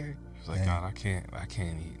hard out here. It's like, God, I can't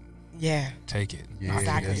eat. Yeah. Take it. Yeah,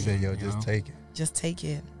 exactly. That's it, yo. Just take it. Just take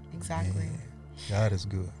it. Exactly. Man, God is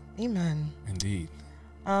good. Amen. Indeed.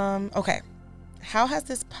 Okay. How has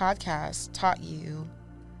this podcast taught you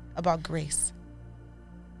about grace?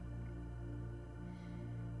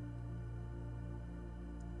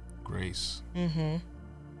 Grace.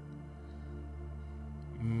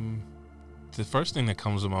 The first thing that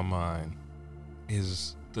comes to my mind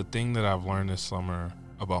is the thing that I've learned this summer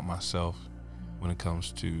about myself when it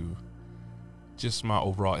comes to just my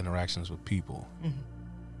overall interactions with people.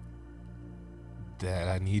 That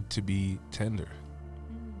I need to be tender.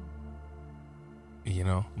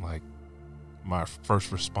 Like, my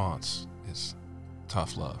first response is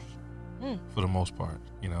tough love for the most part.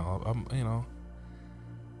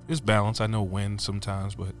 It's balance. I know when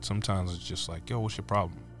sometimes, but sometimes it's just like, yo, what's your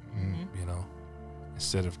problem?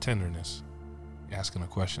 Instead of tenderness, asking a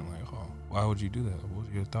question like, oh, why would you do that? What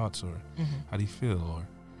are your thoughts? Or how do you feel?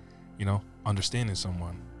 Or, understanding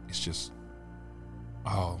someone. It's just,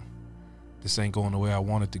 oh, this ain't going the way I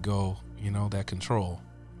want it to go. That control.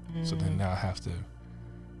 So then now I have to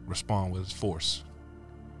respond with force.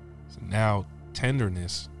 So now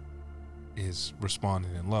tenderness is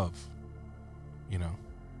responding in love,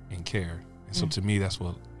 in care. And so to me, that's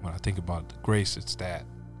when I think about the grace, it's that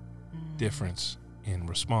difference in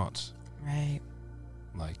response. Right.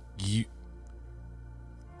 Like,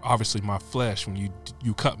 obviously my flesh, when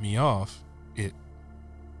you cut me off, it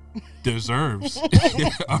deserves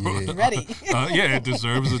ready. It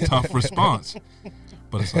deserves a tough response.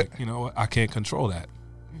 But it's like, what? I can't control that.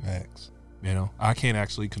 Facts. I can't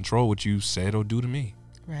actually control what you said or do to me.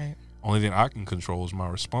 Right. Only thing I can control is my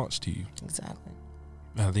response to you. Exactly.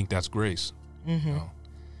 And I think that's grace.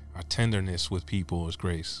 Our tenderness with people is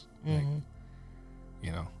grace. Like,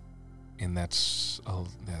 and that's how.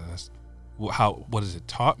 What has it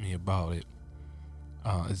taught me about it?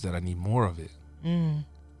 Is that I need more of it.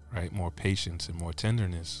 Right, more patience and more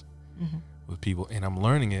tenderness with people, and I'm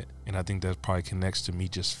learning it. And I think that probably connects to me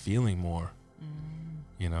just feeling more.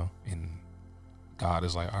 And God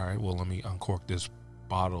is like, all right, well, let me uncork this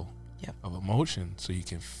bottle of emotion so you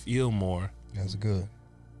can feel more. That's good.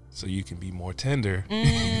 So you can be more tender,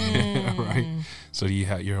 right? So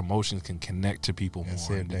your emotions can connect to people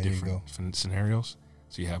more in the different scenarios.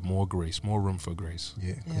 So you have more grace, more room for grace.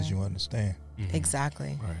 Yeah, because you understand.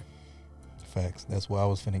 Exactly. Right. Facts. That's what I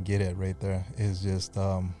was finna get at right there. Is just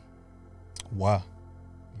why,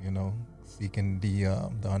 seeking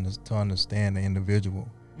to understand the individual,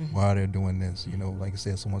 why they're doing this. Like I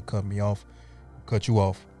said, someone cut you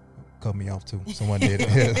off. Cut me off too. Someone did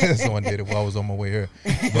it. Someone did it while I was on my way here.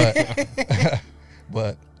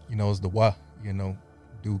 But it's the why.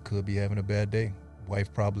 Dude could be having a bad day.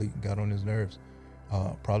 Wife probably got on his nerves.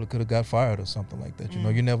 Probably could have got fired or something like that.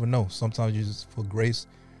 You never know. Sometimes you just, for grace,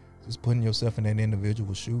 just putting yourself in that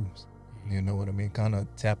individual's shoes. You know what I mean? Kind of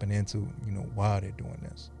tapping into, why they're doing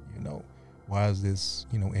this. Why is this,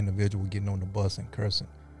 individual getting on the bus and cursing?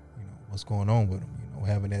 What's going on with them?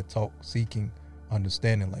 Having that talk, seeking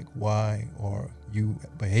understanding, like, why are you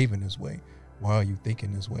behaving this way? Why are you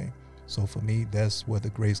thinking this way? So for me, that's where the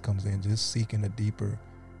grace comes in, just seeking a deeper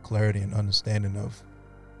clarity and understanding of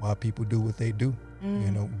why people do what they do,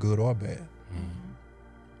 good or bad.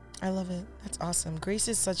 I love it. That's awesome. Grace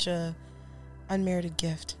is such a unmerited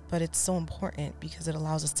gift, but it's so important because it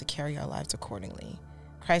allows us to carry our lives accordingly.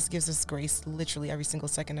 Christ gives us grace literally every single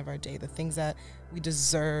second of our day. The things that we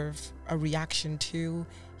deserve a reaction to,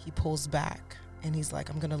 he pulls back and he's like,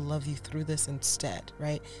 I'm going to love you through this instead,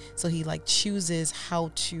 right? So he like chooses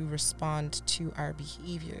how to respond to our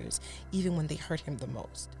behaviors, even when they hurt him the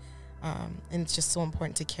most. And it's just so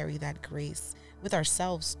important to carry that grace with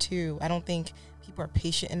ourselves too. I don't think people are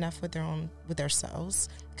patient enough with themselves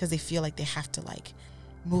because they feel like they have to like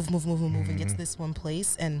move and get to this one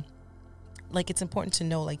place. And like, it's important to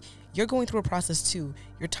know, like, you're going through a process too.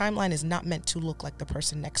 Your timeline is not meant to look like the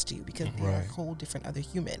person next to you because they're a whole different other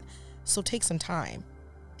human. So take some time.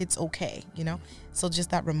 It's okay, you know? So just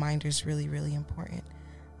that reminder is really, really important.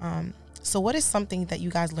 So what is something that you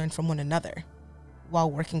guys learned from one another while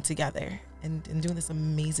working together and doing this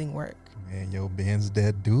amazing work? Man, yo, Ben's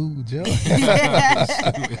that dude, Joe.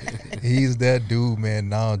 He's that dude, man.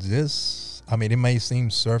 Now, it may seem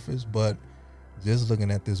surface, but just looking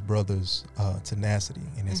at this brother's tenacity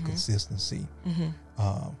and his consistency,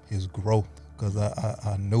 his growth, because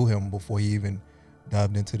I knew him before he even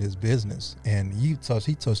dived into this business. And he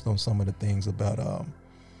touched on some of the things about,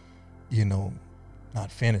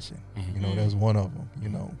 not finishing. That's one of them.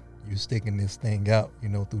 You sticking this thing out,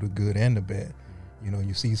 through the good and the bad.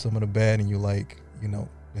 You see some of the bad and you're like,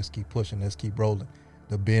 let's keep pushing, let's keep rolling.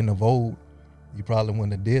 The Ben of old, you probably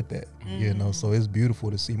wouldn't have did that, So it's beautiful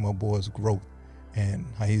to see my boy's growth and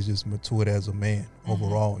how he's just matured as a man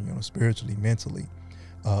overall, spiritually, mentally,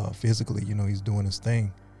 physically, he's doing his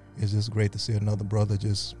thing. It's just great to see another brother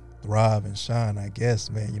just thrive and shine, I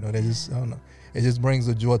guess, man. They just, I don't know. It just brings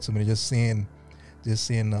a joy to me just seeing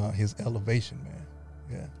his elevation, man.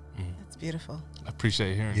 Yeah. That's beautiful. I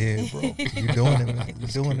appreciate hearing. Yeah, bro. You're doing it, man. You're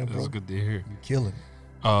doing it, bro. That's good to hear. You're killing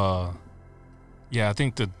it. Yeah, I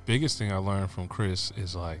think the biggest thing I learned from Chris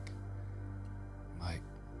is like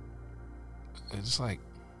it's like,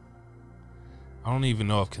 I don't even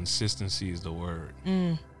know if consistency is the word.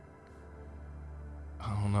 I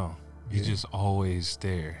don't know. You're just always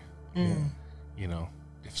there.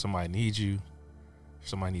 If somebody needs you, if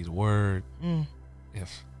somebody needs a word,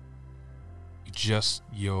 if just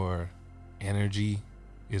your energy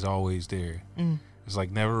is always there. It's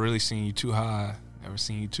like never really seen you too high, never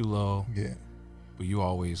seen you too low. Yeah. But you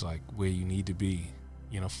always like where you need to be,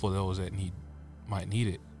 for those that might need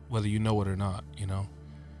it, whether you know it or not,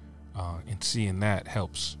 and seeing that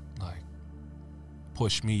helps like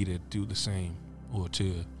push me to do the same, or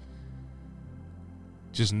to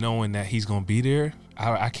just knowing that he's gonna be there.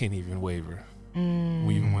 I can't even waver,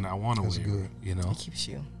 even when I want to waver. Good. It keeps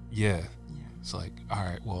you. Yeah. It's like, all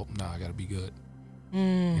right, well, I gotta be good.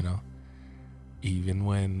 Even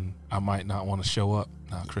when I might not want to show up,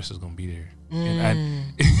 Chris is gonna be there.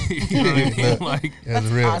 And you know what I mean? Like, that's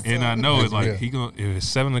real. Awesome. And I know that's it's like real. if it's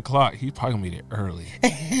 7 o'clock, he's probably gonna be there early.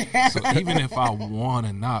 So even if I want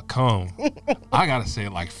to not come, I gotta say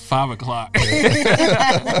like 5 o'clock.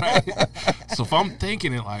 Right? So if I'm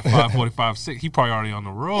thinking it like 5:45, 6, he probably already on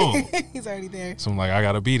the road. He's already there. So I'm like, I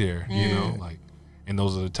gotta be there. Like, and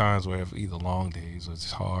those are the times where it's either long days or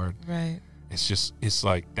it's hard. Right. It's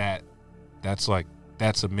like that. That's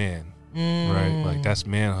a man, right? Like that's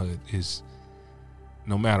manhood, is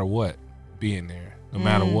no matter what, being there, no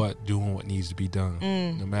matter what, doing what needs to be done,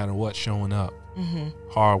 no matter what, showing up,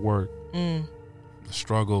 hard work, the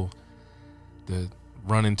struggle, the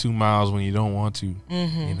running 2 miles when you don't want to,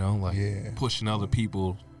 pushing other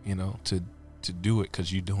people, to do it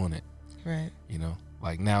because you're doing it, right?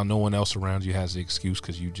 Like now no one else around you has the excuse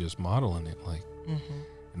because you just modeling it, like,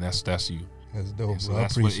 and that's you. That's dope, So bro.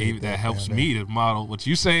 that's what that helps me to model what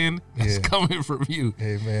you saying. That's coming from you.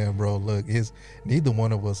 Hey, man, bro, look, neither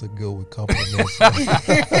one of us are good with compliments.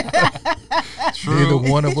 True. Neither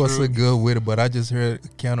one of us are good with it, but I just heard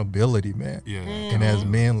accountability, man. Yeah. And as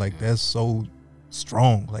men, like, that's so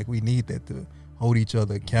strong. Like, we need that to hold each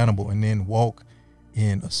other accountable and then walk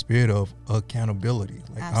in a spirit of accountability.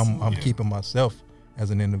 Like, I'm keeping myself as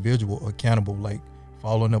an individual accountable, like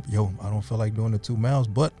following up, I don't feel like doing the 2 miles,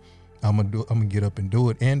 but I'm gonna get up and do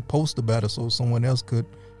it and post about it so someone else could,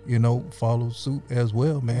 follow suit as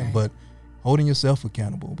well, man. Right. But holding yourself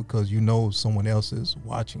accountable because someone else is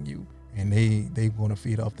watching you and they want to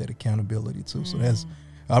feed off that accountability too. So I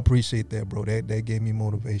appreciate that, bro. That gave me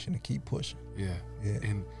motivation to keep pushing. Yeah.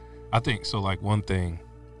 And I think so. Like one thing,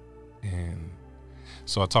 and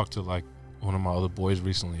so I talked to like one of my other boys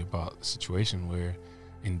recently about a situation where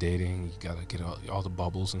in dating you gotta get all the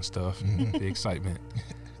bubbles and stuff, the excitement.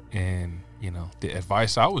 And, the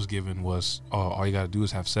advice I was given was, all you got to do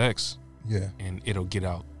is have sex. Yeah. And it'll get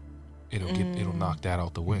out it'll knock that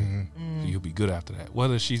out the way. So you'll be good after that.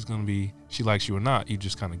 Whether she likes you or not, you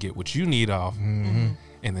just kind of get what you need off, and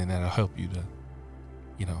then that'll help you to,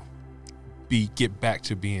 get back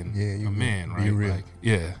to being a man, right? Real. Like,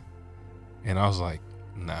 yeah. And I was like,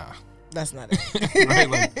 nah, that's not it. right?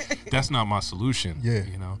 Like, that's not my solution. Yeah.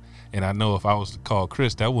 And I know if I was to call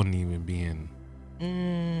Chris, that wouldn't even be in.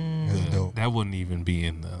 That's dope. That wouldn't even be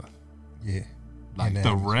in the. Yeah. Like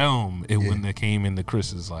the realm, it wouldn't have came into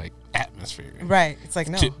Chris's like atmosphere. Right. It's like,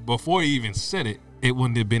 no. Before he even said it, it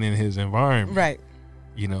wouldn't have been in his environment. Right.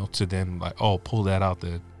 To then like, pull that out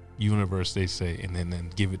the universe, they say, and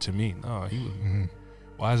then give it to me. No, he would.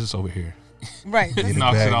 Why is this over here? Right. It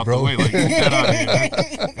knocks it out the way. Like, get that out of here.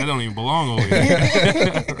 That don't even belong over here.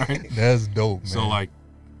 Right? That's dope, man. So like,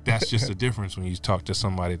 that's just the difference when you talk to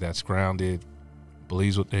somebody that's grounded,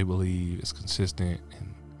 believes what they believe, is consistent,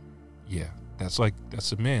 and that's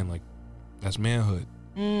a man. Like, that's manhood.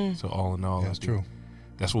 So all in all, that's true.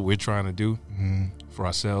 That's what we're trying to do for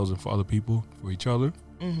ourselves and for other people, for each other.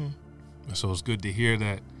 So it's good to hear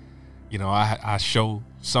that. I show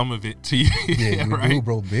some of it to you. Yeah, you right? do,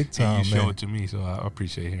 bro, big time, and you man. show it to me, so I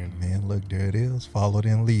appreciate hearing it. Man, look, there it is. Follow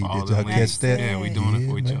then lead. Did y'all catch that? Yeah, we doing it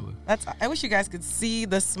for each man. other. I wish you guys could see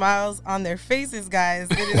the smiles on their faces, guys.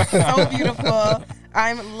 It is so beautiful.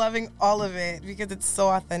 I'm loving all of it because it's so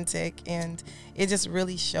authentic, and it just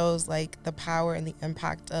really shows like the power and the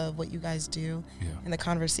impact of what you guys do and the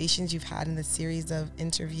conversations you've had in the series of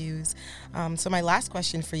interviews. So my last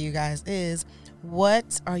question for you guys is,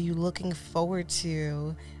 what are you looking forward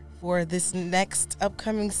to for this next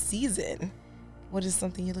upcoming season? What is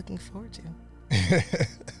something you're looking forward to?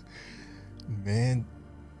 Man,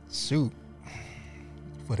 shoot.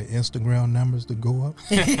 For the Instagram numbers to go up?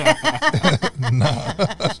 Nah.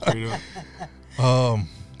 Straight up.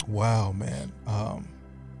 Wow, man.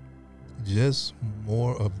 Just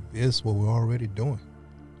more of this, what we're already doing.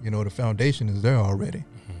 The foundation is there already.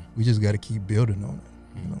 We just got to keep building on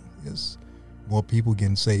it. It's more people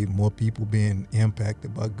getting saved, more people being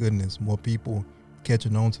impacted by goodness, more people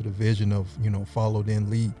catching on to the vision of, follow then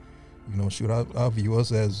lead. I view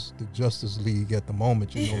us as the Justice League at the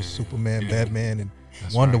moment, Superman, Batman, and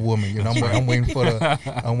That's Wonder right. Woman. I'm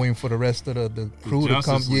waiting for the rest of the crew to come.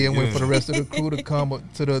 Justice League, I'm waiting for the rest of the crew to come up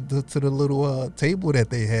to the little table that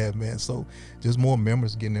they have, man. So just more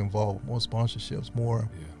members getting involved, more sponsorships, more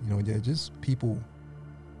just people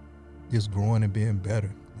just growing and being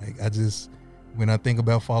better. Like when I think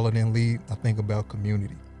about Follow Then Lead, I think about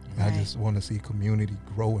community. Right. I just want to see community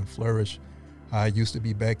grow and flourish. How I used to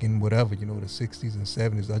be back in whatever, the 60s and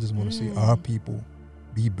 70s. I just want to see our people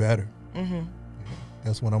be better.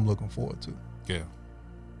 That's what I'm looking forward to. Yeah,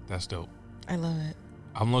 that's dope. I love it.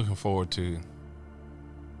 I'm looking forward to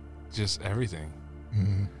just everything.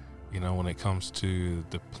 When it comes to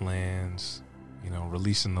the plans,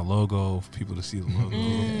 releasing the logo for people to see the logo.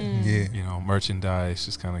 Yeah. Merchandise,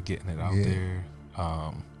 just kind of getting it out there.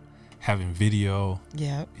 Having video.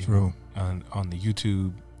 Yeah. True. On the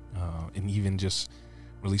YouTube, and even just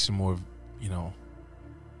releasing more,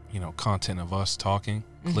 content of us talking,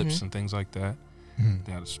 clips and things like that.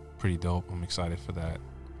 That's pretty dope. I'm excited for that.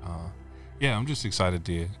 I'm just excited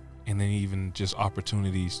to, and then even just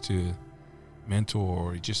opportunities to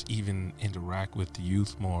mentor or just even interact with the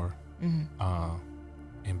youth more,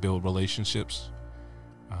 and build relationships,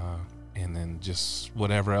 and then just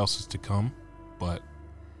whatever else is to come. But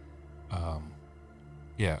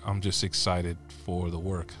I'm just excited for the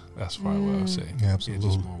work. That's probably what I would say. Absolutely.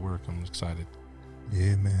 Just more work. I'm excited.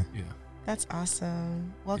 Yeah, man. Yeah. That's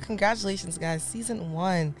awesome. Well, congratulations, guys. Season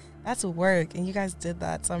 1. That's work, and you guys did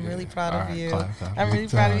that. So I'm really proud of you. Clap. I'm really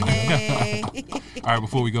proud of you. Hey. All right,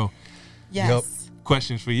 before we go, Yes.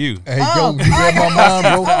 questions for you. Hey, yo, you read my mind,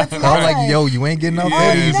 bro. I was like, yo, you ain't getting out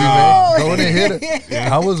that easy, man. Go ahead and hit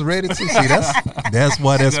it. I was ready to see. That's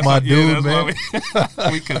why that's my dude, man.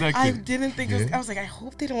 We connected. I didn't think it was. I was like, I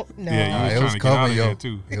hope they don't. No. Yeah, It was trying to get out coming, of yo. here,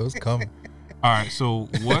 too. It was coming. All right, so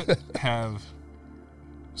what have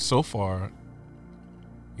so far,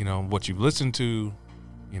 what you've listened to,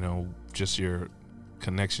 just your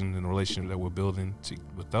connection and relationship that we're building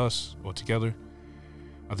with us or together.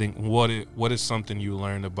 I think what is something you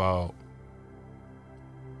learned about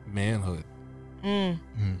manhood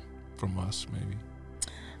from us, maybe?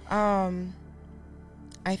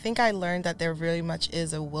 I think I learned that there really much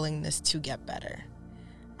is a willingness to get better.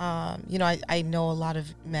 I know a lot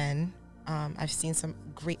of men. I've seen some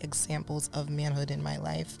great examples of manhood in my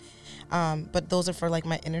life. But those are for like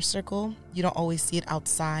my inner circle. You don't always see it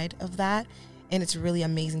outside of that. And it's really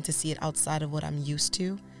amazing to see it outside of what I'm used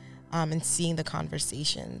to. and seeing the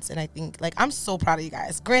conversations. And I think, like, I'm so proud of you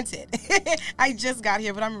guys. Granted, I just got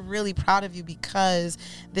here, but I'm really proud of you because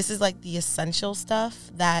this is like the essential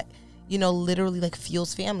stuff that, you know, literally like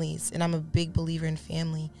fuels families. And I'm a big believer in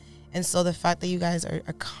family. And so the fact that you guys are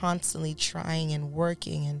constantly trying and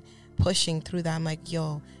working and pushing through that, I'm like,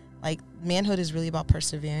 yo, like, manhood is really about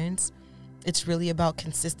perseverance. It's really about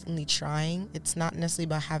consistently trying. It's not necessarily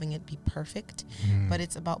about having it be perfect, but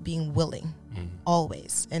it's about being willing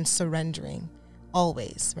always and surrendering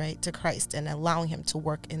always, right, to Christ and allowing him to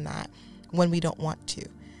work in that when we don't want to.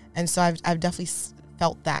 And so I've definitely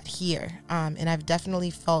felt that here. And I've definitely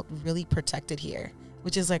felt really protected here,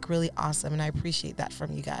 which is like really awesome. And I appreciate that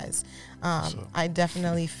from you guys. I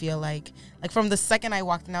definitely feel like from the second I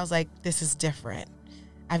walked in, I was like, this is different.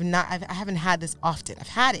 I haven't had this often. I've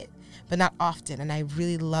had it, but not often. And I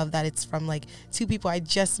really love that it's from like two people I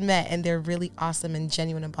just met and they're really awesome and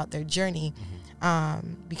genuine about their journey.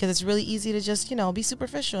 Because it's really easy to just, you know, be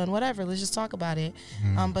superficial and whatever, let's just talk about it.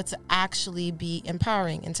 But to actually be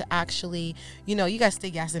empowering and to actually, you know, you guys stay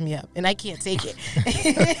gassing me up and I can't take it.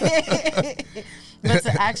 But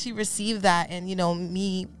to actually receive that and, you know,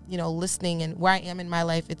 me, you know, listening and where I am in my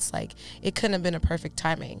life, it's like, it couldn't have been a perfect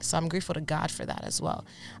timing. So I'm grateful to God for that as well.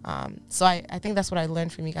 So I think that's what I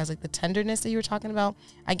learned from you guys, like the tenderness that you were talking about.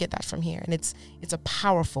 I get that from here. And it's a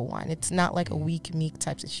powerful one. It's not like a weak, meek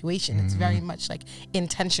type situation. It's very much like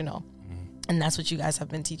intentional. And that's what you guys have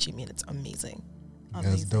been teaching me. And it's amazing.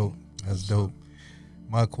 That's dope. That's dope.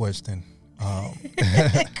 My question.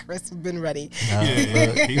 Chris has been ready.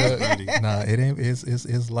 He was ready. Nah, it ain't.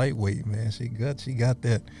 It's lightweight, man. She got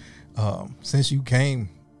that. Since you came,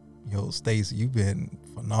 yo, Stacey, you've been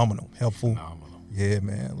phenomenal, helpful. Yeah,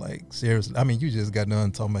 man. Like, seriously. I mean, you just got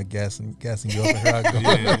done talking about gassing you up. And here I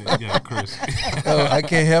go. Yeah, Chris. I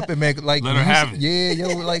can't help it, man. Like, let her have it. Yeah,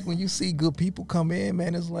 yo, like when you see good people come in,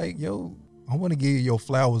 man, it's like, yo, I want to give you your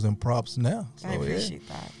flowers and props now. So, I appreciate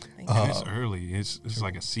that. Thank And you. it's early. It's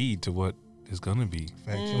like a seed to what is gonna be.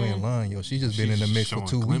 Fact, you ain't lying, yo. She just been in the mix for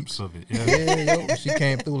 2 weeks. Glimpse of it. Yeah. Yeah, yo. She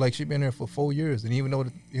came through like she been there for 4 years, and even though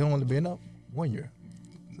it only been up 1 year.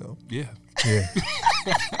 So Yeah.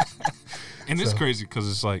 And it's crazy because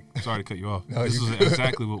it's like, sorry to cut you off. No, this is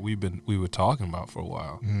exactly what we were talking about for a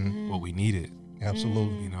while. What we needed.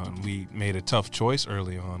 Absolutely. You know, and we made a tough choice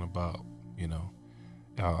early on about, you know,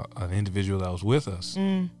 an individual that was with us,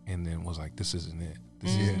 and then was like, this isn't it.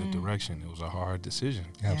 This isn't the direction. It was a hard decision.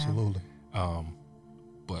 Absolutely.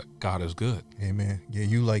 But God is good. Amen. Yeah,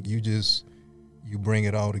 you bring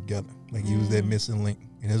it all together. Like you was that missing link,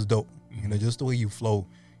 and it's dope. You know, just the way you flow.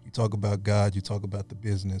 You talk about God, you talk about the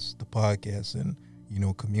business, the podcast, and, you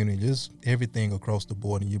know, community, just everything across the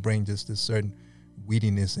board. And you bring just this certain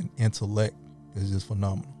wittiness and intellect that's just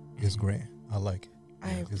phenomenal. It's grand. I like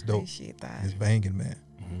it. It's dope. Appreciate that. It's banging, man.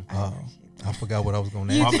 I forgot what I was going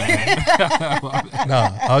to My ask. bad.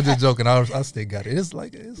 Nah, I was just joking. I still got it. It's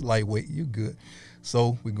lightweight. You good.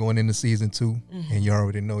 So we're going into season 2, and you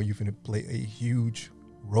already know you're going to play a huge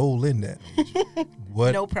role in that.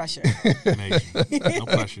 What? No pressure. No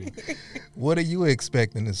pressure. What are you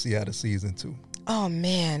expecting to see out of season 2? Oh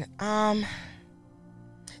man.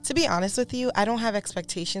 To be honest with you, I don't have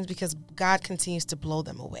expectations because God continues to blow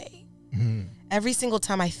them away. Every single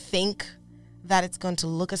time I think that it's going to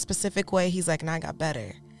look a specific way, he's like, nah, I got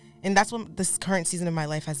better. And that's what this current season of my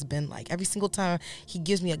life has been like. Every single time he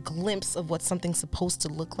gives me a glimpse of what something's supposed to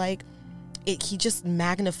look like, he just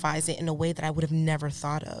magnifies it in a way that I would have never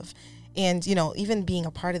thought of. And, you know, even being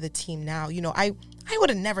a part of the team now, you know, I would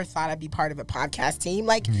have never thought I'd be part of a podcast team.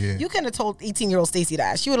 Like, you couldn't have told 18-year-old Stacey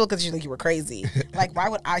that. She would have looked at you like you were crazy. Like, why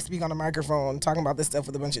would I speak on a microphone talking about this stuff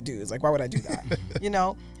with a bunch of dudes? Like, why would I do that? You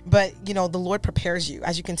know? But, you know, the Lord prepares you.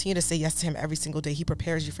 As you continue to say yes to him every single day, he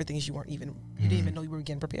prepares you for things you didn't even know you were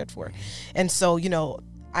getting prepared for. And so, you know,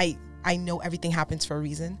 I know everything happens for a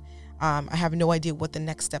reason. I have no idea what the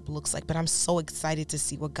next step looks like, but I'm so excited to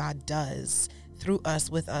see what God does through us,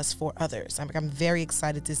 with us, for others. I'm very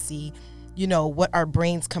excited to see, you know, what our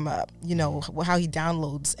brains come up, you know, how he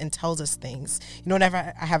downloads and tells us things. You know, whenever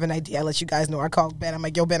I have an idea, I let you guys know. I call Ben. I'm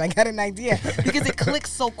like, yo, Ben, I got an idea. Because it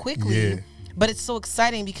clicks so quickly. Yeah. But it's so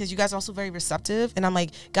exciting because you guys are also very receptive. And I'm like,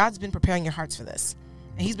 God's been preparing your hearts for this.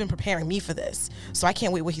 And he's been preparing me for this. So I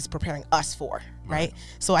can't wait what he's preparing us for, right?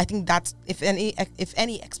 So I think that's, if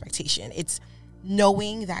any expectation, it's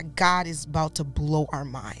knowing that God is about to blow our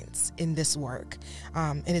minds in this work.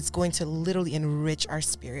 And it's going to literally enrich our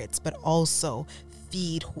spirits, but also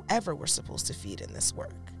feed whoever we're supposed to feed in this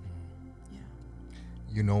work. Yeah.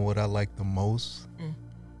 You know what I like the most?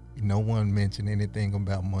 No one mentioned anything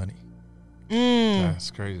about money.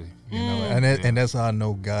 That's crazy. You know, and that's how I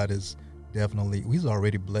know God is definitely, he's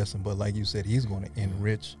already blessing, but like you said, he's going to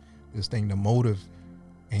enrich this thing. The motive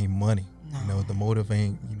ain't money. No. You know, the motive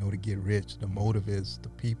ain't, to get rich. The motive is the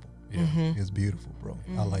people. Yeah. It's beautiful, bro.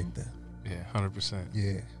 I like that. Yeah, 100%.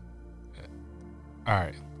 Yeah. All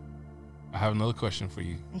right. I have another question for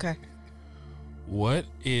you. Okay. What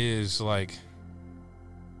is like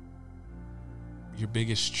your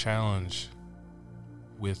biggest challenge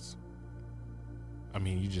with, I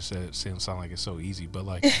mean, you just said it sounds like it's so easy, but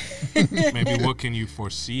like maybe what can you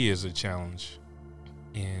foresee as a challenge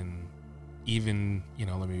in even,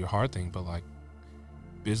 maybe a hard thing, but like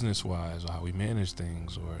business wise, or how we manage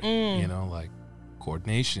things, or, like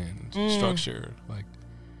coordination, structure, like,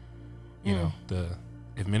 the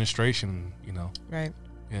administration, Right.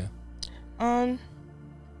 Yeah. And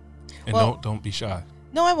don't be shy.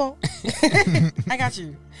 No, I won't. I got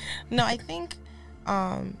you. No, I think She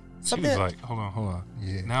something. was like, hold on.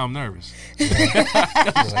 Yeah. Now I'm nervous.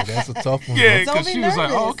 Like, that's a tough one. Yeah, Don't because be she was like,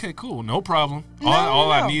 nervous. oh, okay, cool. No problem. No, all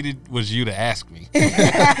no. I needed was you to ask me. That's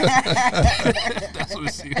what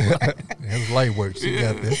it seemed like. That's light work. She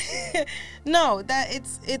got this. No, that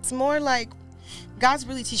it's more like God's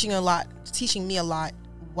really teaching me a lot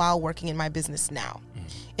while working in my business now.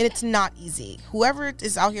 And it's not easy. Whoever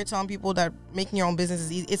is out here telling people that making your own business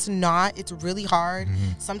is easy, it's not. It's really hard.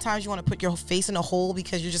 Sometimes you want to put your face in a hole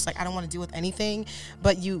because you're just like, I don't want to deal with anything.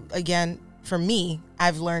 But for me,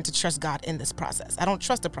 I've learned to trust God in this process. I don't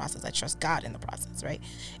trust the process. I trust God in the process, right?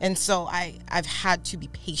 And so I've had to be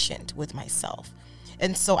patient with myself.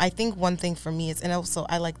 And so I think one thing for me is, and also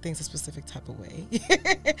I like things a specific type of way.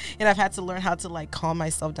 And I've had to learn how to like calm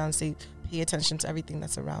myself down and say, pay attention to everything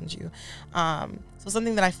that's around you. So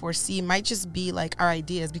something that I foresee might just be like our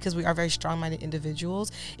ideas, because we are very strong-minded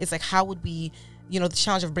individuals. It's like, how would we, the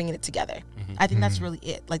challenge of bringing it together. I think that's really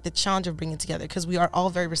it. Like the challenge of bringing it together, because we are all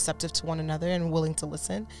very receptive to one another and willing to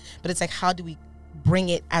listen. But it's like, how do we bring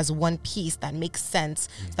it as one piece that makes sense,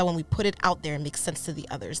 so that when we put it out there, it makes sense to the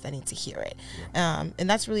others that need to hear it. And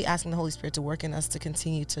that's really asking the Holy Spirit to work in us to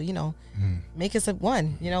continue to, make us a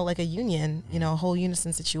one, like a union, a whole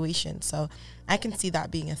unison situation. So I can see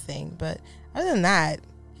that being a thing. But other than that,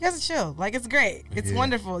 you guys are chill. Like, it's great. It's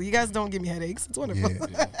wonderful. You guys don't give me headaches. It's wonderful.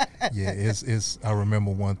 Yeah, it's I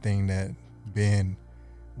remember one thing that Ben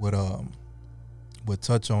would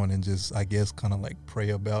touch on and just, I guess, kind of like pray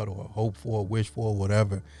about or hope for, wish for,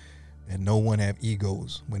 whatever, that no one have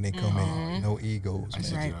egos when they come in. No egos. I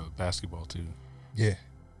said, basketball too. Yeah.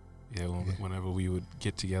 Yeah, whenever we would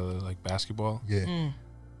get together, like basketball, Yeah.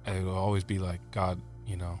 it would always be like, God,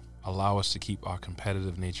 allow us to keep our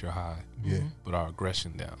competitive nature high, but our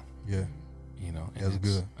aggression down. Yeah. And That's it's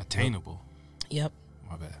good. attainable. Yep.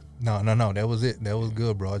 My bad. No, that was it. That was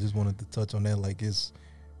good, bro. I just wanted to touch on that. Like, it's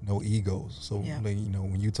no egos. So, like,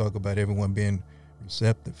 when you talk about everyone being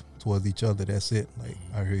receptive towards each other, that's it. Like,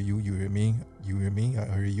 I hear you, you hear me, you hear me, I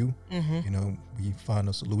hear you. We find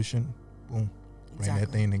a solution, boom, bring that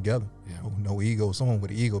thing together. Yeah. No ego. Someone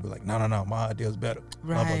with an ego be like, no, my idea's better.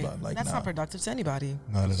 Right. Blah, blah, blah. Like, that's not productive to anybody.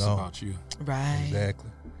 Not It's at all. about you. Right. Exactly.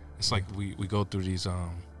 It's like we go through these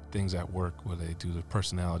things at work where they do the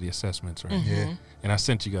personality assessments, right? Yeah. And I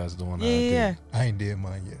sent you guys the one that I Yeah, did. yeah. I ain't did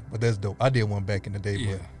mine yet, but that's dope. I did one back in the day,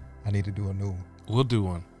 Yeah. but I need to do a new one. We'll do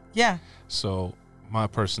one. Yeah. So my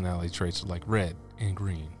personality traits are like red and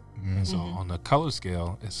green. And so on the color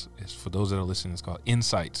scale, it's for those that are listening, it's called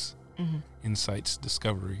Insights. Insights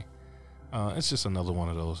Discovery. It's just another one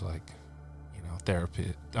of those, like,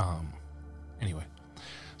 therapy. Anyway,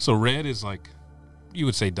 so red is like, you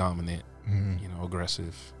would say dominant,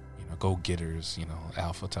 aggressive, go-getters,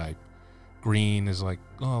 alpha type. Green is like,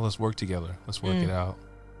 oh, let's work together. Let's work it out.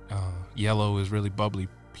 Yellow is really bubbly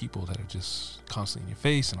people that are just constantly in your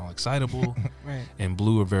face and all excitable. Right. And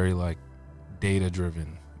blue are very like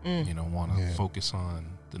data-driven, want to focus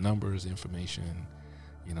on the numbers, information,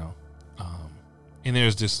 and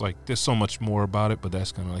there's just like, there's so much more about it, but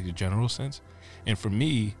that's kind of like the general sense. And for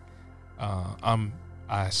me,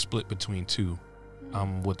 I split between two.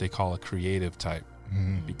 I'm what they call a creative type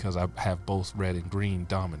because I have both red and green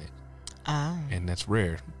dominant. And that's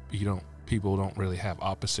rare. People don't really have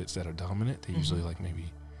opposites that are dominant. They usually like maybe,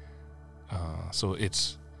 so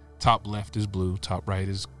it's top left is blue, top right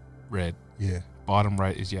is red, bottom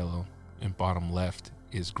right is yellow, and bottom left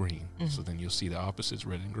is green. So then you'll see the opposites,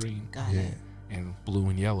 red and green. Got it. And blue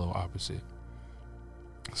and yellow opposite.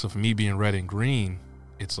 So for me being red and green,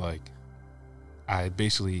 it's like I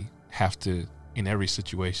basically have to, in every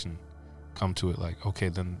situation, come to it like, okay,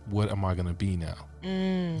 then what am I going to be now?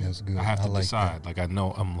 That's good. I have to like decide. that. Like, I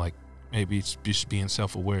know I'm like, maybe it's just being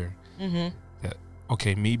self-aware that,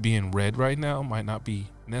 okay, me being red right now might not be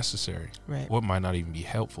necessary. Right. What might not even be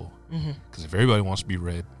helpful. Because if everybody wants to be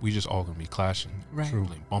red, we just all gonna be clashing, Right.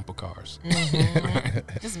 playing bumper cars.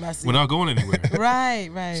 Just messy. We're not going anywhere.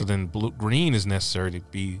 Right. So then green is necessary to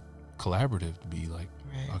be collaborative, to be like,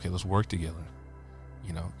 Right. okay, let's work together,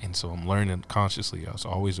 you know. And so I'm learning consciously. It's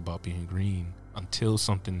always about being green until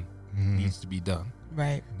something needs to be done.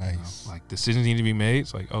 Right. Nice. You know? Like decisions need to be made.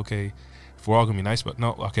 It's like, okay, if we're all gonna be nice, but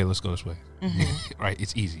no, okay, let's go this way. Right?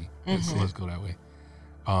 It's easy. So let's go that way.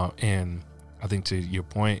 And I think to your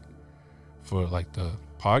point, for like the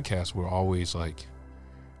podcast, we're always like,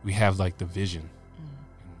 we have like the vision,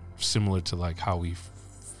 similar to like how we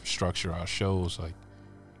structure our shows. Like,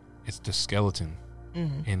 it's the skeleton,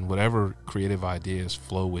 and whatever creative ideas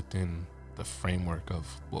flow within the framework of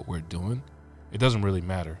what we're doing, it doesn't really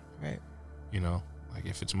matter. Right. You know, like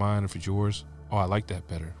if it's mine, if it's yours, oh, I like that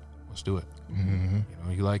better, let's do it. You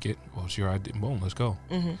know, you like it, well, it's your idea, boom, let's go.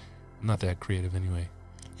 I'm not that creative anyway.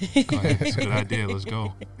 Go ahead, it's a good idea, let's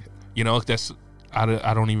go. You know, that's,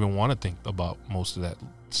 I don't even want to think about most of that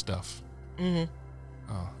stuff. I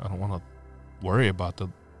don't want to worry about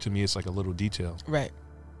to me, it's like a little detail. Right.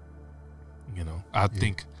 You know, I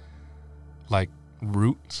think like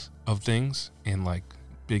roots of things and like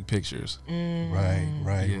big pictures.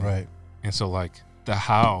 Right. And so like the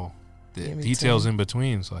how, the Yeah, me details too. in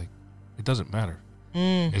between, it's like, it doesn't matter.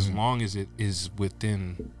 As long as it is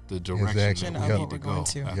within the direction Exactly. that we Yep. need to go.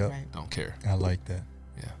 I Yep. Right. don't care. I like that.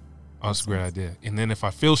 Yeah. Oh, that's a great idea. And then if I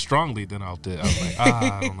feel strongly, then I'm like,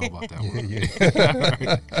 I don't know about that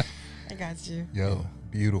one. I got you. Yo,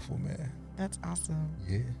 beautiful, man. That's awesome.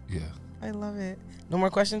 Yeah. I love it. No more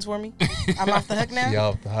questions for me? I'm off the hook now? You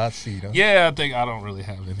off the hot seat, huh? Yeah, I think I don't really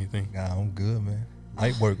have anything. Nah, I'm good, man.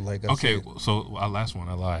 Light work, like I Okay, said. so our last one,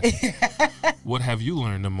 I lied. What have you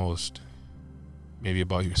learned the most? Maybe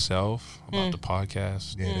about yourself, about the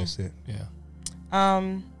podcast? Yeah, that's it. Yeah.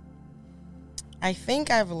 I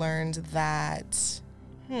think I've learned that,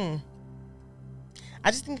 I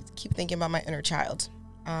just keep thinking about my inner child.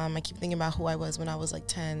 I keep thinking about who I was when I was like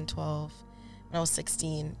 10, 12, when I was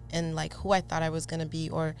 16, and like who I thought I was going to be,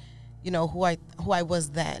 or, you know, who I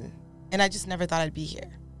was then. And I just never thought I'd be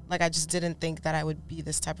here. Like, I just didn't think that I would be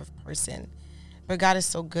this type of person. But God is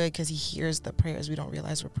so good because he hears the prayers we don't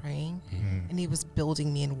realize we're praying. And he was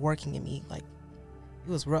building me and working in me. Like, it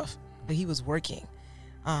was rough, but he was working.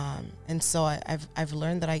 And so I've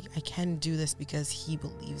learned that I can do this because he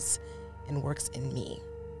believes and works in me.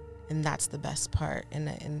 And that's the best part.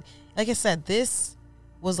 And like I said, this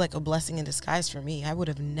was like a blessing in disguise for me. I would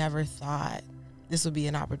have never thought this would be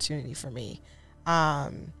an opportunity for me.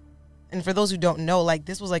 And for those who don't know, like,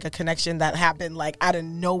 this was like a connection that happened like out of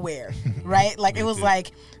nowhere, right? Like, it was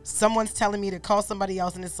like someone's telling me to call somebody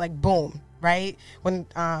else, and it's like, boom, right? When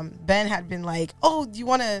Ben had been like, oh, do you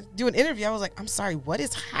want to do an interview? I was like, I'm sorry, what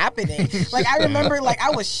is happening? Like, I remember, like,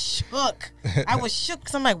 I was shook.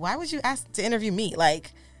 Because I'm like, why would you ask to interview me?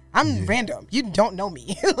 Like, I'm random. You don't know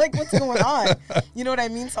me. Like, what's going on? You know what I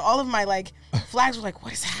mean? So all of my, like, flags were like,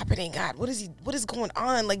 what is happening, God? What is going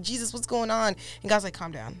on? Like, Jesus, what's going on? And God's like,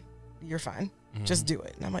 calm down. You're fine. Just do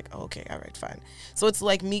it. And I'm like, oh, okay, all right, fine. So it's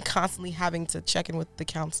like me constantly having to check in with the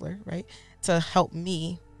counselor, right, to help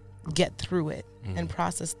me get through it and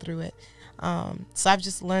process through it. So I've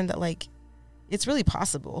just learned that, like, it's really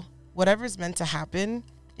possible. Whatever's meant to happen,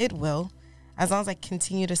 it will. As long as I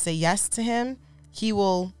continue to say yes to him, he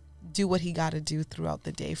will do what he got to do throughout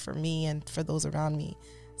the day for me and for those around me.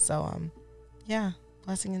 So, yeah,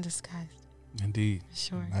 blessing in disguise. Indeed.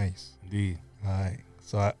 Sure. Nice. Indeed. All right.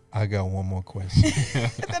 So I got one more question.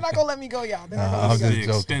 They're not going to let me go, y'all. I'm The just joking.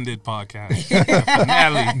 extended podcast.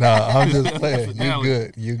 Finale. Nah, I'm just playing. You Finale.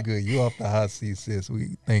 good. You good. You off the hot seat, sis.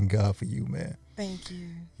 We thank God for you, man. Thank you.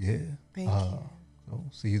 Yeah. Thank you. So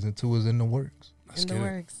season 2 is in the works. Let's In the get it.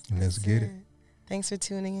 works. Let's That's get it. Thanks for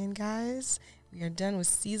tuning in, guys. We are done with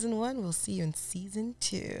season 1. We'll see you in season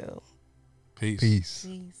 2. Peace. Peace.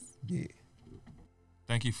 Peace. Yeah.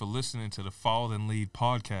 Thank you for listening to the Follow Then Lead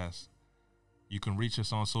podcast. You can reach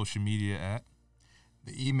us on social media at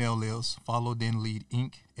The email is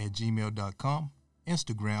followthenleadinc@gmail.com.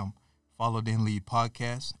 Instagram, Follow Then Lead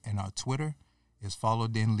Podcast. And our Twitter is Follow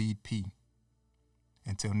Then Lead P.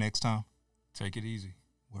 Until next time, Take It Easy.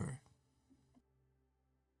 word.